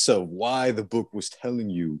for yourself why the book was telling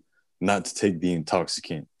you not to take the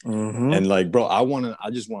intoxicant. Mm-hmm. And like, bro, I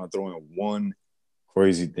just want to throw in one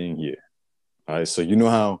crazy thing here. All right. So you know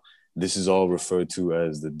how this is all referred to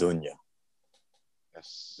as the dunya.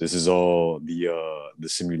 Yes. This is all the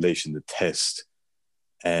simulation, the test.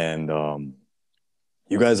 And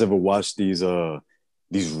you guys ever watch these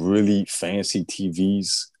really fancy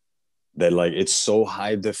TVs that like it's so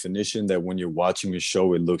high definition that when you're watching a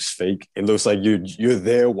show, it looks fake. It looks like you're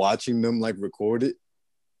there watching them like record it.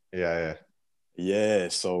 Yeah. Yeah.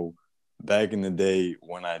 So back in the day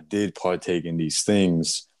when I did partake in these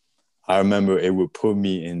things, I remember it would put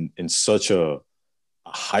me in such a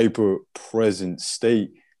hyper present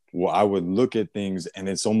state where I would look at things and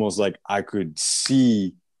it's almost like I could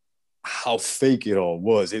see how fake it all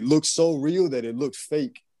was. It looked so real that it looked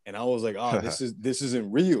fake. And I was like, this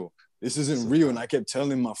isn't real. This isn't real. And I kept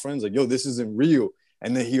telling my friends, like, yo, this isn't real.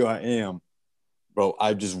 And then here I am, bro.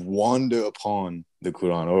 I just wander upon the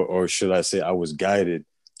Quran, or should I say I was guided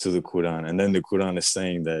to the Quran. And then the Quran is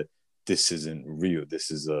saying that this isn't real. This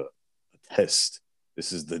is a test.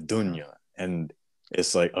 This is the dunya. And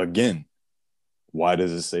it's like, again, why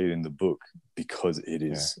does it say it in the book? Because it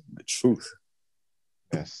is the truth.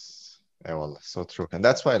 Yes. Yeah, well, so true. And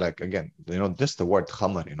that's why, like, again, just the word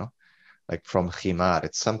khamar, like from khimar,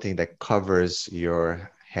 it's something that covers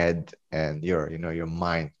your head and your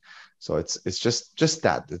mind. So it's just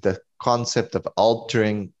that the concept of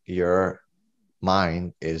altering your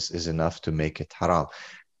mind is enough to make it haram.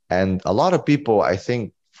 And a lot of people, I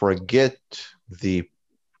think, forget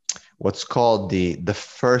what's called the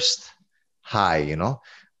first high.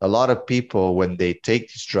 A lot of people, when they take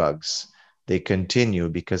these drugs, they continue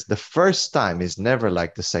because the first time is never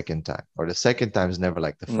like the second time, or the second time is never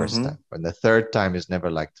like the first time, or the third time is never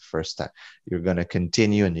like the first time. You're going to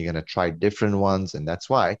continue and you're going to try different ones. And that's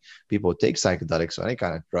why people take psychedelics or any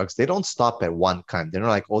kind of drugs. They don't stop at one kind. They're not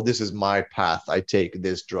like, oh, this is my path. I take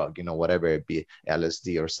this drug, whatever it be,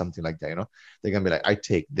 LSD or something like that. They're going to be like, I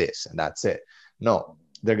take this and that's it. No,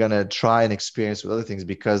 they're going to try and experience with other things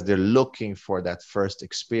because they're looking for that first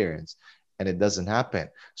experience. And it doesn't happen.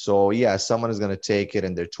 So yeah, someone is going to take it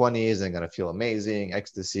in their 20s and going to feel amazing,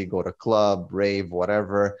 ecstasy, go to club, rave,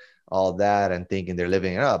 whatever, all that, and thinking they're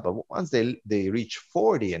living it up. But once they reach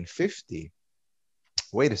 40 and 50,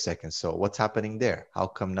 wait a second. So what's happening there? How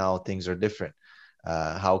come now things are different?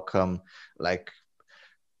 How come, like,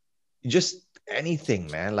 just anything,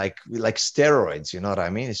 man, like steroids, you know what I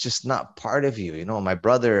mean? It's just not part of you. My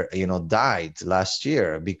brother, died last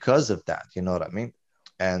year because of that. You know what I mean?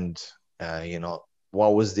 And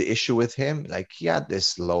what was the issue with him? Like, he had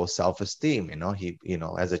this low self-esteem. He,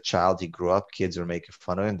 as a child, he grew up, kids were making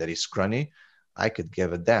fun of him that he's scrawny. I could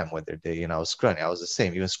give a damn whether they, I was scrawny. I was the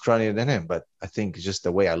same, even scrawnier than him. But I think just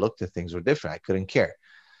the way I looked at things were different. I couldn't care.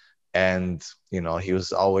 And, he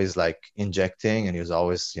was always like injecting, and he was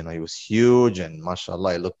always, he was huge, and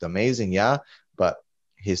mashallah, he looked amazing. Yeah. But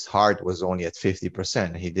his heart was only at 50%.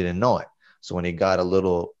 And he didn't know it. So when he got a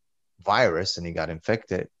little virus and he got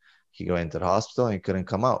infected, he went to the hospital and he couldn't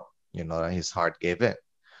come out. His heart gave in.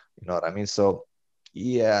 You know what I mean? So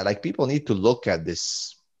yeah, like, people need to look at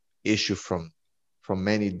this issue from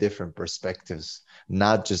many different perspectives,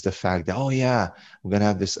 not just the fact that, oh yeah, we're gonna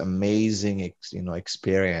have this amazing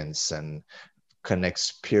experience and connect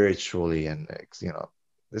spiritually, and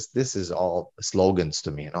this is all slogans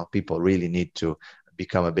to me. People really need to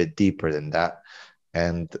become a bit deeper than that.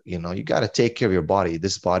 And, you got to take care of your body.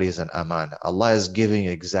 This body is an aman. Allah is giving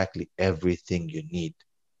you exactly everything you need.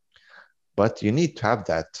 But you need to have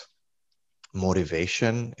that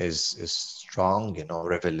motivation is strong.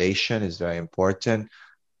 Revelation is very important.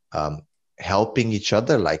 Helping each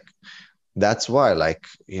other. Like, that's why,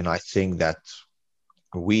 I think that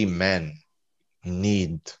we men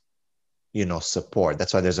need, support.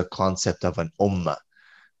 That's why there's a concept of an ummah.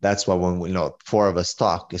 That's why when we four of us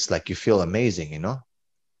talk, it's like you feel amazing,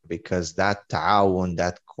 because that ta'awun,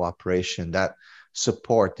 that cooperation, that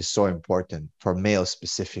support is so important for males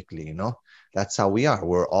specifically. That's how we are.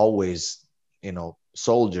 We're always,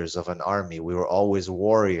 soldiers of an army. We were always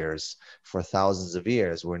warriors for thousands of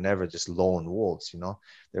years. We're never just lone wolves.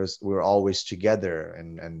 We're always together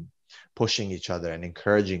and pushing each other and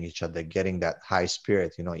encouraging each other, getting that high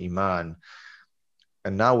spirit, iman.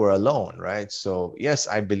 And now we're alone, right? So yes,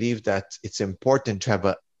 I believe that it's important to have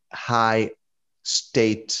a high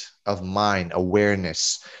state of mind,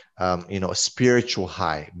 awareness, a spiritual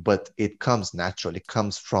high, but it comes naturally. It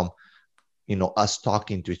comes from, us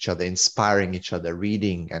talking to each other, inspiring each other,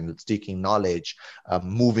 reading and seeking knowledge,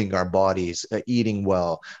 moving our bodies, eating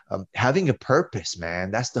well, having a purpose,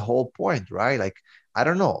 man. That's the whole point, right? Like, I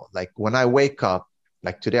don't know, like when I wake up,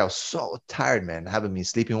 like today, I was so tired, man. I haven't been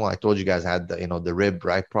sleeping well. I told you guys I had the rib,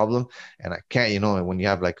 right, problem. And I can't, when you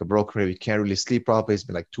have like a broken rib, you can't really sleep properly. It's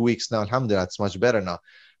been like 2 weeks now. Alhamdulillah, it's much better now.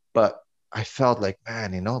 But I felt like,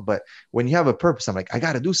 man, but when you have a purpose, I'm like, I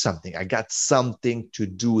got to do something. I got something to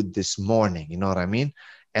do this morning. You know what I mean?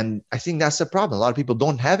 And I think that's the problem. A lot of people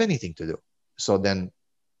don't have anything to do. So then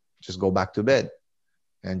just go back to bed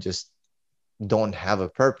and just don't have a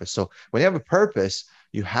purpose. So when you have a purpose,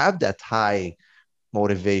 you have that high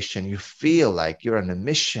motivation. You feel like you're on a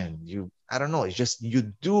mission. I don't know. It's just,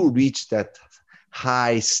 you do reach that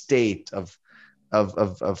high state of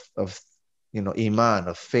iman,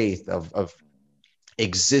 of faith, of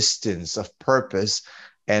existence, of purpose.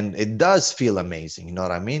 And it does feel amazing, you know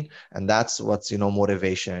what I mean? And that's what's,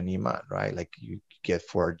 motivation and iman, right? Like you get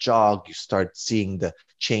for a jog, you start seeing the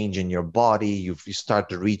change in your body, you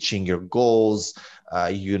start reaching your goals,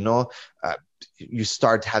 you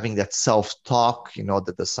start having that self-talk,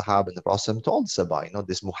 that the Sahaba and the Prophet told us about,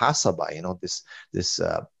 this muhasaba,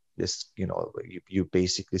 this, you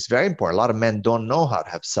basically, it's very important. A lot of men don't know how to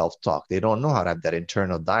have self-talk. They don't know how to have that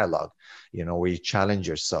internal dialogue, where you challenge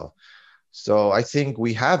yourself. So I think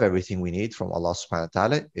we have everything we need from Allah subhanahu wa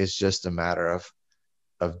ta'ala. It's just a matter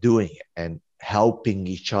of doing it and helping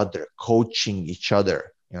each other, coaching each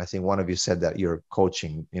other. I think one of you said that you're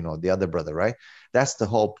coaching, the other brother, right? That's the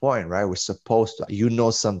whole point, right? We're supposed to,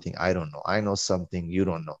 know something I don't know. I know something you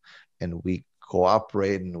don't know. And we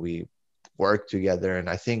cooperate and we work together. And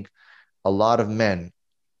I think a lot of men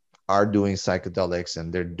are doing psychedelics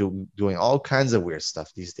and they're doing all kinds of weird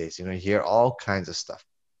stuff these days. You hear all kinds of stuff.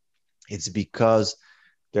 It's because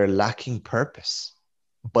they're lacking purpose,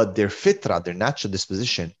 but their fitra, their natural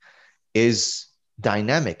disposition is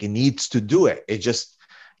dynamic. It needs to do it. It just,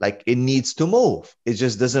 like, it needs to move. It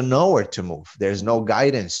just doesn't know where to move. There's no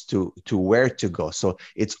guidance to where to go. So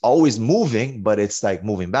it's always moving, but it's like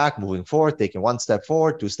moving back, moving forward, taking one step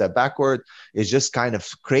forward, 2 steps backward. It's just kind of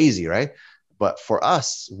crazy, right? But for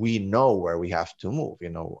us, we know where we have to move,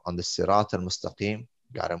 on the Sirat al-Mustaqim,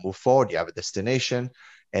 got to move forward. You have a destination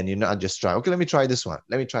and you're not just trying, okay, let me try this one.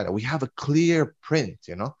 Let me try that. We have a clear print,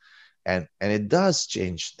 and it does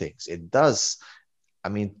change things. It does. I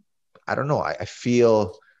mean, I don't know. I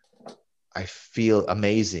feel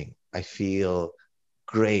amazing. I feel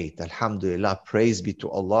great. Alhamdulillah. Praise be to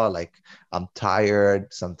Allah. Like, I'm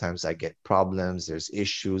tired. Sometimes I get problems. There's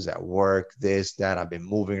issues at work, this, that. I've been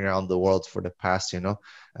moving around the world for the past,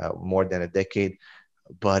 more than a decade.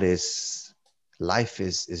 But life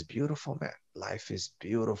is beautiful, man. Life is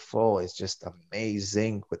beautiful. It's just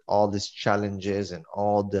amazing with all these challenges and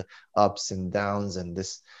all the ups and downs. And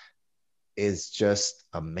this is just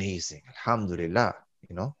amazing. Alhamdulillah,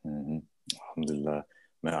 Mm-hmm. Alhamdulillah.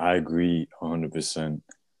 Man, I agree 100%.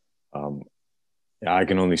 I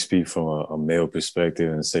can only speak from a male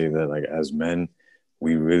perspective and say that, like, as men,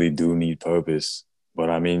 we really do need purpose. But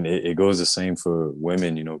I mean, it goes the same for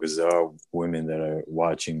women, because there are women that are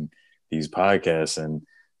watching these podcasts, and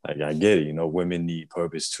like, I get it, women need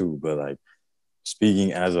purpose too. But like,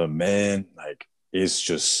 speaking as a man, like, it's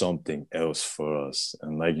just something else for us.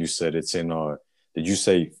 And like you said, it's in our, did you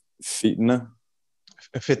say fitna?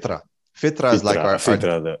 Fitra. Fitra is like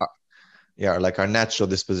like our natural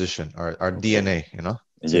disposition, our okay. DNA,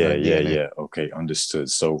 Yeah. Okay, understood.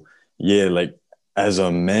 So yeah, like, as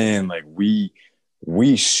a man, like, we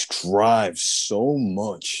strive so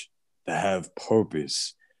much to have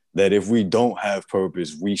purpose, that if we don't have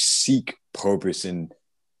purpose, we seek purpose in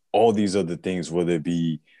all these other things, whether it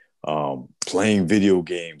be playing video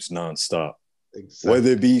games nonstop,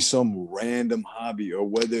 whether it be some random hobby, or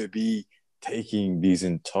whether it be taking these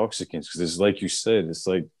intoxicants. Because it's like you said, it's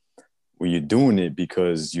like, well, you're doing it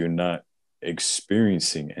because you're not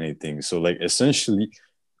experiencing anything. So like essentially,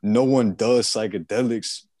 no one does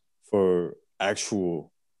psychedelics for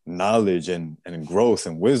actual knowledge and growth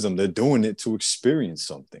and wisdom. They're doing it to experience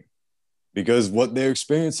something, because what they're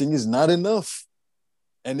experiencing is not enough.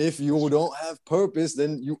 And if you don't have purpose,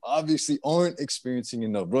 then you obviously aren't experiencing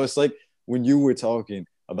enough, bro. It's like when you were talking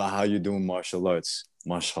about how you're doing martial arts,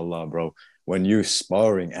 mashallah, bro. When you're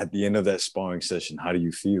sparring, at the end of that sparring session, how do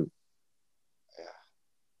you feel?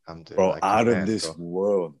 Bro, out of this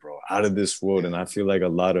world, bro, out of this world. And I feel like a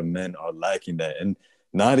lot of men are lacking that. And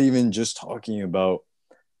not even just talking about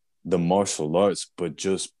the martial arts, but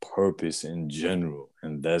just purpose in general.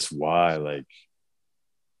 And that's why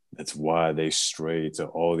they stray to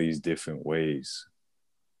all these different ways.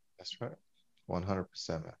 That's right. 100%,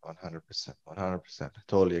 man. 100%. 100%. I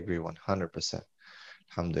totally agree. 100%.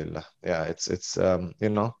 Alhamdulillah. Yeah, it's you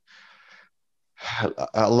know,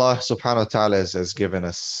 Allah subhanahu wa ta'ala has given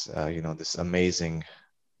us, you know, this amazing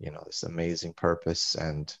purpose.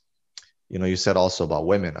 And, you know, you said also about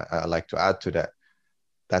women. I like to add to that.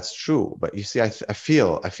 That's true. But you see, I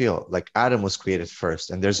feel like Adam was created first,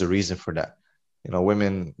 and there's a reason for that. You know,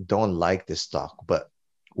 women don't like this talk, but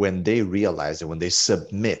when they realize it, when they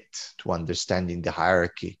submit to understanding the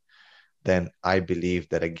hierarchy, then I believe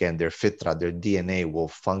that, again, their fitra, their DNA will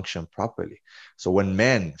function properly. So when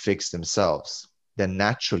men fix themselves, then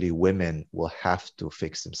naturally women will have to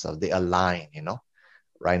fix themselves. They align, you know.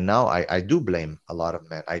 Right now, I do blame a lot of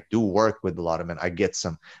men. I do work with a lot of men. I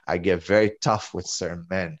get very tough with certain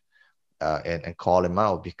men and call them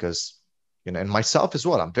out because, you know, and myself as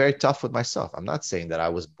well. I'm very tough with myself. I'm not saying that I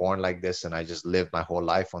was born like this and I just lived my whole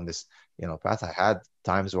life on this, you know, path. I had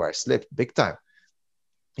times where I slipped big time,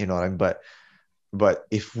 you know what I mean? But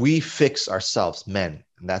if we fix ourselves, men,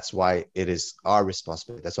 and that's why it is our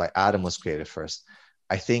responsibility. That's why Adam was created first.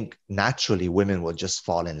 I think naturally women will just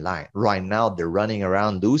fall in line. Right now, they're running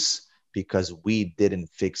around loose because we didn't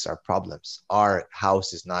fix our problems. Our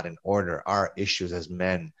house is not in order. Our issues as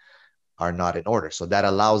men are not in order. So that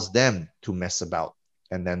allows them to mess about.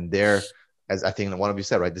 And then they're, as I think one of you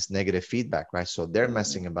said, right, this negative feedback, right? So they're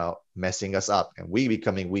messing us up, and we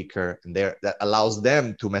becoming weaker, and that allows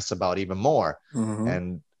them to mess about even more.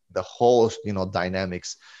 And the whole, you know,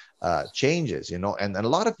 dynamics changes, you know, and a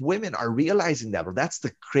lot of women are realizing that, bro. That's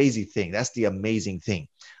the crazy thing. That's the amazing thing.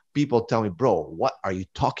 People tell me, bro, what are you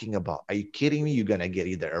talking about? Are you kidding me? You're going to get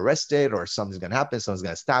either arrested or something's going to happen. Someone's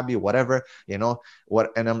going to stab you, whatever, you know,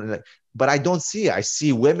 what? And I'm like, but I don't see it. I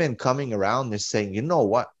see women coming around and saying, you know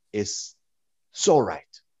what is so right.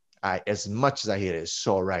 As much as I hear it, is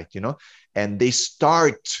so right, you know, and they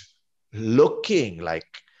start looking like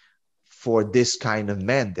for this kind of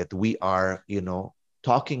men that we are, you know,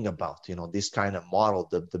 talking about, you know, this kind of model,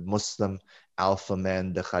 the Muslim alpha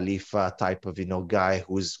man, the Khalifa type of, you know, guy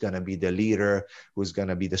who's going to be the leader, who's going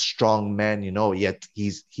to be the strong man, you know, yet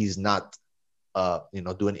he's not, you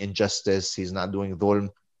know, doing injustice. He's not doing dhulm.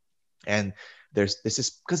 And this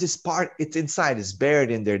is because it's inside, it's buried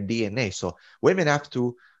in their DNA. So women have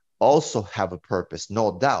to also have a purpose,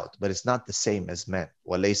 no doubt, but it's not the same as men.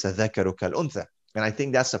 وَلَيْسَ ذَكَرُ كَالْأُنْثَى. And I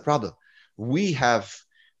think that's the problem. We have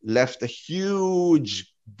left a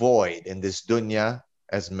huge void in this dunya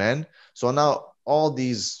as men. So now all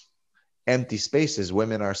these empty spaces,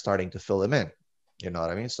 women are starting to fill them in. You know what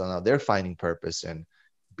I mean? So now they're finding purpose and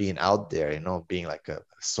being out there, you know, being like a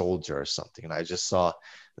soldier or something. And I just saw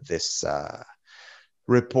this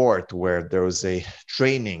report where there was a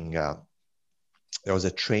training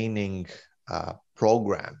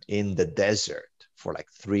program in the desert for like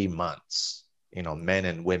 3 months, you know, men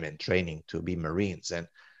and women training to be Marines. And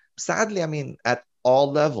sadly, I mean, at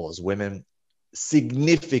all levels, women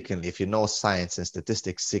significantly, if you know science and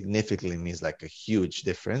statistics, significantly means like a huge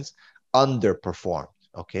difference, underperformed,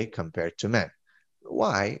 okay, compared to men.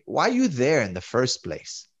 Why are you there in the first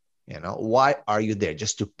place? You know, why are you there?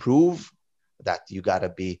 Just to prove that you got to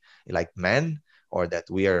be like men, or that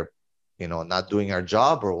we are, you know, not doing our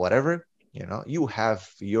job or whatever? You know, you have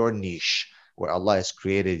your niche where Allah has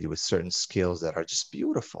created you with certain skills that are just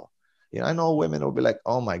beautiful. You know, I know women will be like,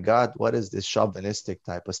 oh my God, what is this chauvinistic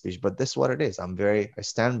type of speech? But this is what it is. I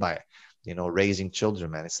stand by it. You know, raising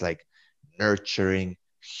children, man, it's like nurturing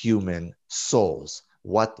human souls.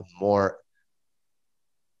 What more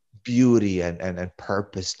beauty and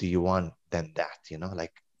purpose do you want than that? You know,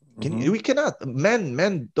 like We cannot.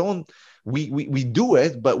 Men don't. We do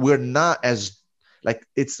it, but we're not as like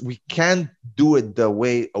we can't do it the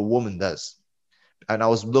way a woman does. And I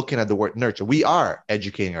was looking at the word nurture. We are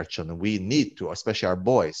educating our children. We need to, especially our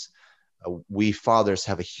boys. We fathers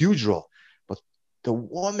have a huge role, but the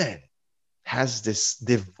woman has this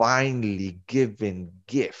divinely given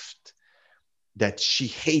gift that she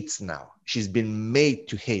hates now. She's been made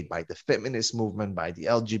to hate by the feminist movement, by the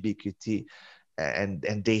LGBT,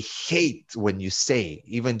 and they hate when you say,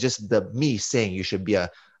 even just me saying you should be a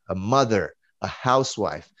mother, a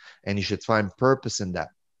housewife, and you should find purpose in that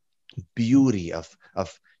beauty of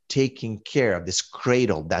taking care of this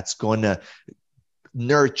cradle that's going to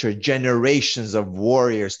nurture generations of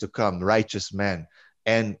warriors to come, righteous men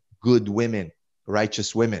and good women,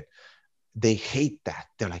 righteous women. They hate that.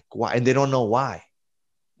 They're like, why? And they don't know why.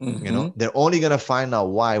 You know, they're only going to find out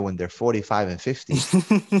why when they're 45 and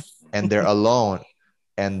 50 and they're alone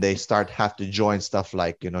and they have to join stuff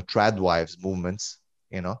like, you know, trad wives movements,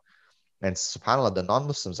 you know, and subhanAllah, the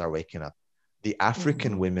non-Muslims are waking up. The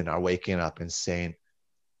African women are waking up and saying,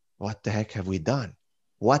 what the heck have we done?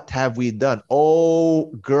 What have we done? Oh,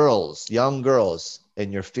 girls, young girls,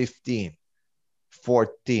 and you're 15,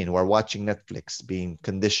 14, who are watching Netflix, being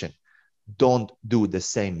conditioned. Don't do the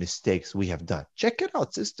same mistakes we have done. Check it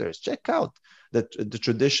out, sisters. Check out the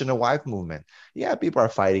traditional wife movement. Yeah, people are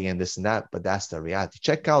fighting and this and that, but that's the reality.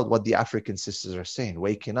 Check out what the African sisters are saying,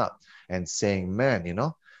 waking up and saying, man, you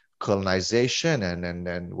know, colonization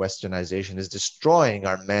and westernization is destroying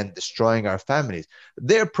our men, destroying our families.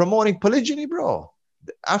 They're promoting polygyny, bro.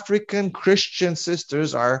 The African Christian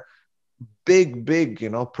sisters are big, you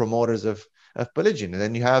know, promoters of polygyny. And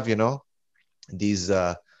then you have, you know, these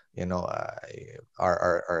our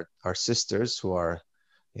sisters who are,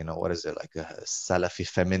 you know, what is it, like a Salafi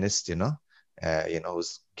feminist, you know,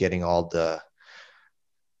 who's getting all the,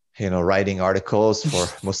 you know, writing articles for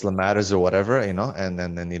Muslim Matters or whatever, you know, and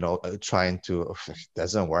then you know, trying to, it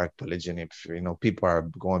doesn't work, polygyny, you know, people are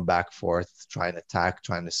going back forth, trying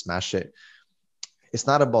to smash it. It's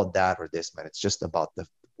not about that or this, man. It's just about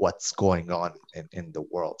what's going on in the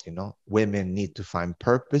world, you know. Women need to find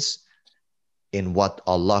purpose in what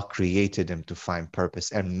Allah created them to find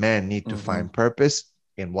purpose, and men need to find purpose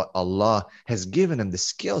in what Allah has given them the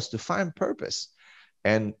skills to find purpose.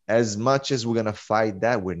 And as much as we're going to fight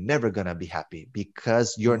that, we're never going to be happy,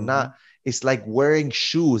 because you're not, it's like wearing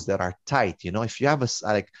shoes that are tight. You know, if you have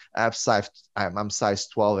I'm size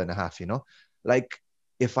 12 and a half, you know, like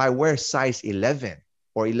if I wear size 11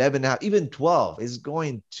 or 11 and a half, even 12, it's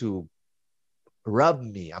going to rub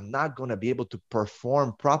me. I'm not going to be able to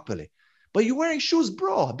perform properly. But you're wearing shoes,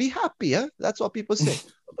 bro. Be happy, huh? That's what people say.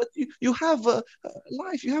 But you have a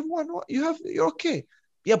life. You have you're okay.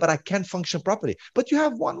 Yeah, but I can't function properly. But you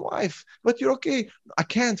have one wife. But you're okay. I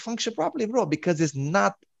can't function properly, bro, because it's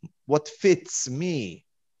not what fits me.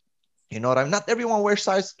 You know what I mean? Not everyone wears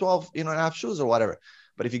size 12, you know, and a half shoes or whatever.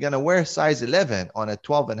 But if you're going to wear size 11 on a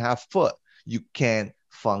 12 and a half foot, you can't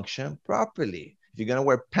function properly. If you're going to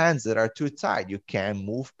wear pants that are too tight, you can't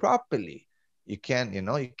move properly. You can't, you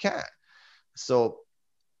know, you can't. So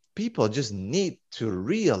people just need to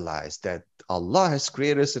realize that Allah has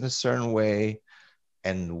created us in a certain way,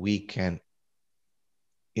 and we can,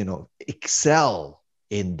 you know, excel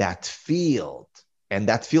in that field. And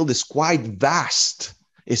that field is quite vast.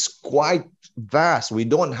 It's quite vast. We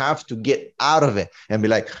don't have to get out of it and be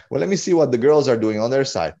like, well, let me see what the girls are doing on their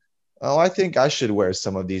side. Oh, I think I should wear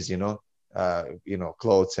some of these, you know,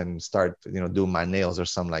 clothes and start, you know, do my nails or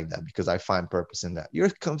something like that because I find purpose in that. You're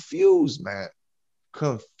confused, man.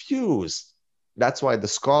 Confused. That's why the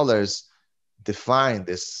scholars define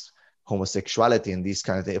this homosexuality and these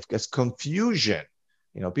kind of things as confusion.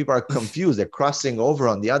 You know, people are confused. They're crossing over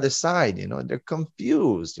on the other side. You know, they're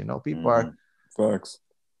confused. You know, people are. Facts.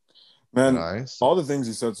 Man, nice. All the things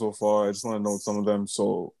you said so far, I just want to note some of them.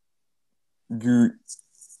 So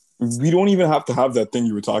we don't even have to have that thing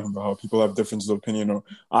you were talking about, how people have differences of opinion, or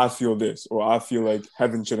I feel this, or I feel like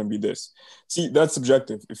heaven shouldn't be this. See, that's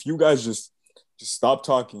subjective. If you guys just stop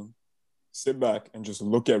talking, sit back, and just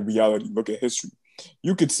look at reality, look at history,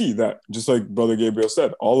 you could see that, just like Brother Gabriel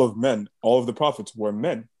said, all of the prophets were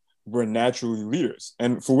men, were naturally leaders.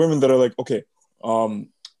 And for women that are like, okay,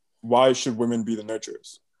 why should women be the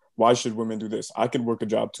nurturers? Why should women do this? I could work a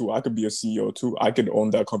job too. I could be a CEO too. I could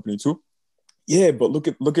own that company too. Yeah, but look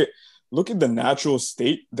at the natural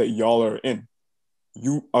state that y'all are in.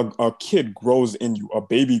 A kid grows in you. A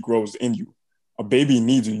baby grows in you. A baby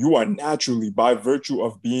needs you. You are naturally, by virtue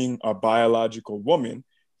of being a biological woman,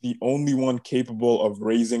 the only one capable of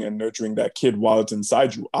raising and nurturing that kid while it's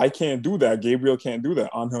inside you. I can't do that. Gabriel can't do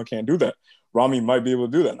that. Angel can't do that. Rami might be able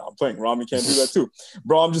to do that. Now I'm playing. Rami can't do that too.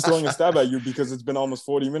 Bro, I'm just throwing a stab at you because it's been almost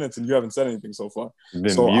 40 minutes and you haven't said anything so far.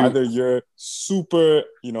 So either you're super,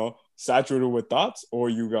 saturated with thoughts or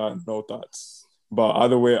you got no thoughts. But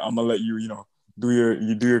either way, I'm gonna let you, do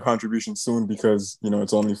your contribution soon because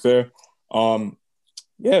it's only fair.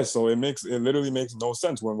 Yeah, so it literally makes no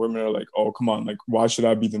sense when women are like, oh, come on, like, why should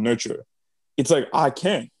I be the nurturer? It's like, I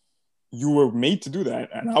can't. You were made to do that.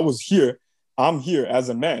 And I'm here as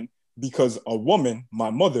a man because a woman, my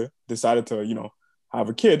mother, decided to, have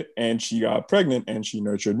a kid and she got pregnant and she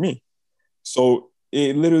nurtured me. So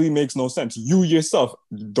it literally makes no sense. You yourself,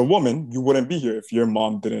 the woman, you wouldn't be here if your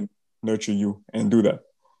mom didn't nurture you and do that.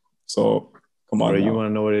 So come on. Bro, you want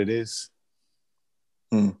to know what it is?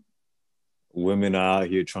 Women are out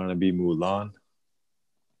here trying to be Mulan,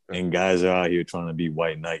 and guys are out here trying to be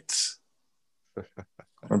white knights.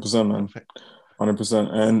 100%, man.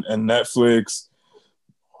 100%. And Netflix,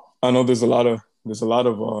 I know there's a lot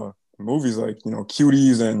of movies like,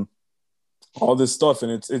 Cuties and all this stuff.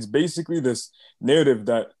 And it's basically this narrative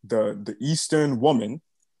that the Eastern woman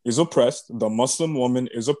is oppressed, the Muslim woman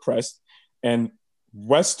is oppressed, and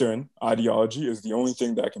Western ideology is the only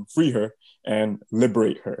thing that can free her and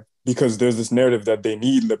liberate her because there's this narrative that they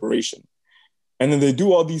need liberation. And then they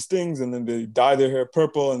do all these things and then they dye their hair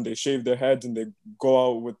purple and they shave their heads and they go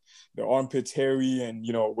out with their armpits hairy and,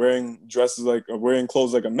 wearing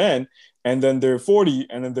clothes like a man. And then they're 40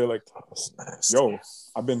 and then they're like, yo,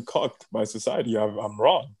 I've been cucked by society. I'm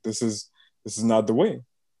wrong. This is not the way.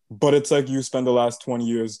 But it's like you spend the last 20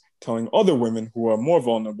 years telling other women who are more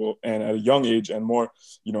vulnerable and at a young age and more,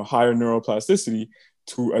 higher neuroplasticity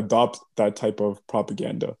to adopt that type of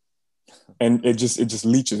propaganda. And it just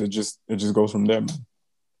leaches. It just goes from there, man.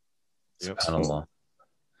 SubhanAllah.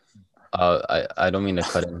 I don't mean to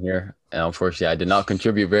cut in here. And unfortunately, I did not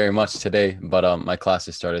contribute very much today, but my class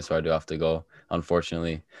has started, so I do have to go,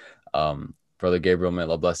 unfortunately. Brother Gabriel, may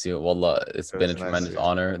Allah bless you. Wallah, it's been a tremendous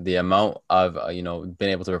honor. The amount I've, been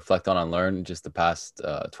able to reflect on and learn just the past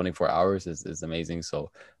 24 hours is amazing.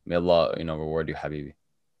 So may Allah, reward you, Habibi.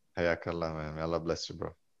 Hayakallah, man. May Allah bless you,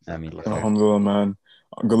 bro. Alhamdulillah, man.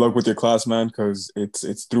 Good luck with your class, man, because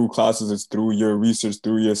it's through classes, it's through your research,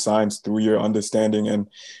 through your science, through your understanding and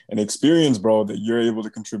experience, bro, that you're able to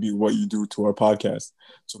contribute what you do to our podcast.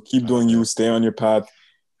 So keep doing you, stay on your path,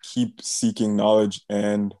 keep seeking knowledge,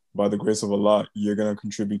 and by the grace of Allah, you're going to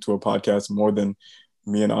contribute to a podcast more than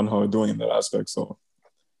me and Anha are doing in that aspect. So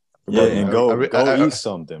yeah, and go eat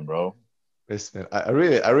something, bro. Listen, I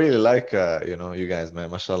really like you guys,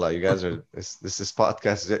 man. Mashallah, you guys are this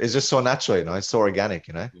podcast. It's just so natural, it's so organic,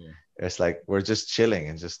 Yeah. It's like we're just chilling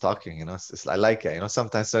and just talking, I like it.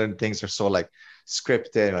 Sometimes certain things are so like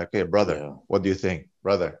scripted. Like, hey, brother, what do you think,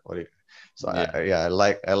 brother? What do you? So I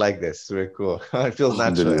like this. It's very cool. It feels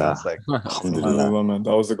natural. It's like Alhamdulillah, man.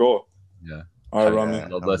 That was the goal. Yeah. All right, Rami.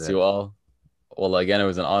 God bless you all. Well, again, it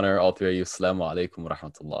was an honor. All three of you. Assalamu alaikum wa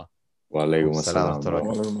rahmatullah. Wa alaikum assalam. Wa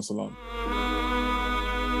alaikum assalam.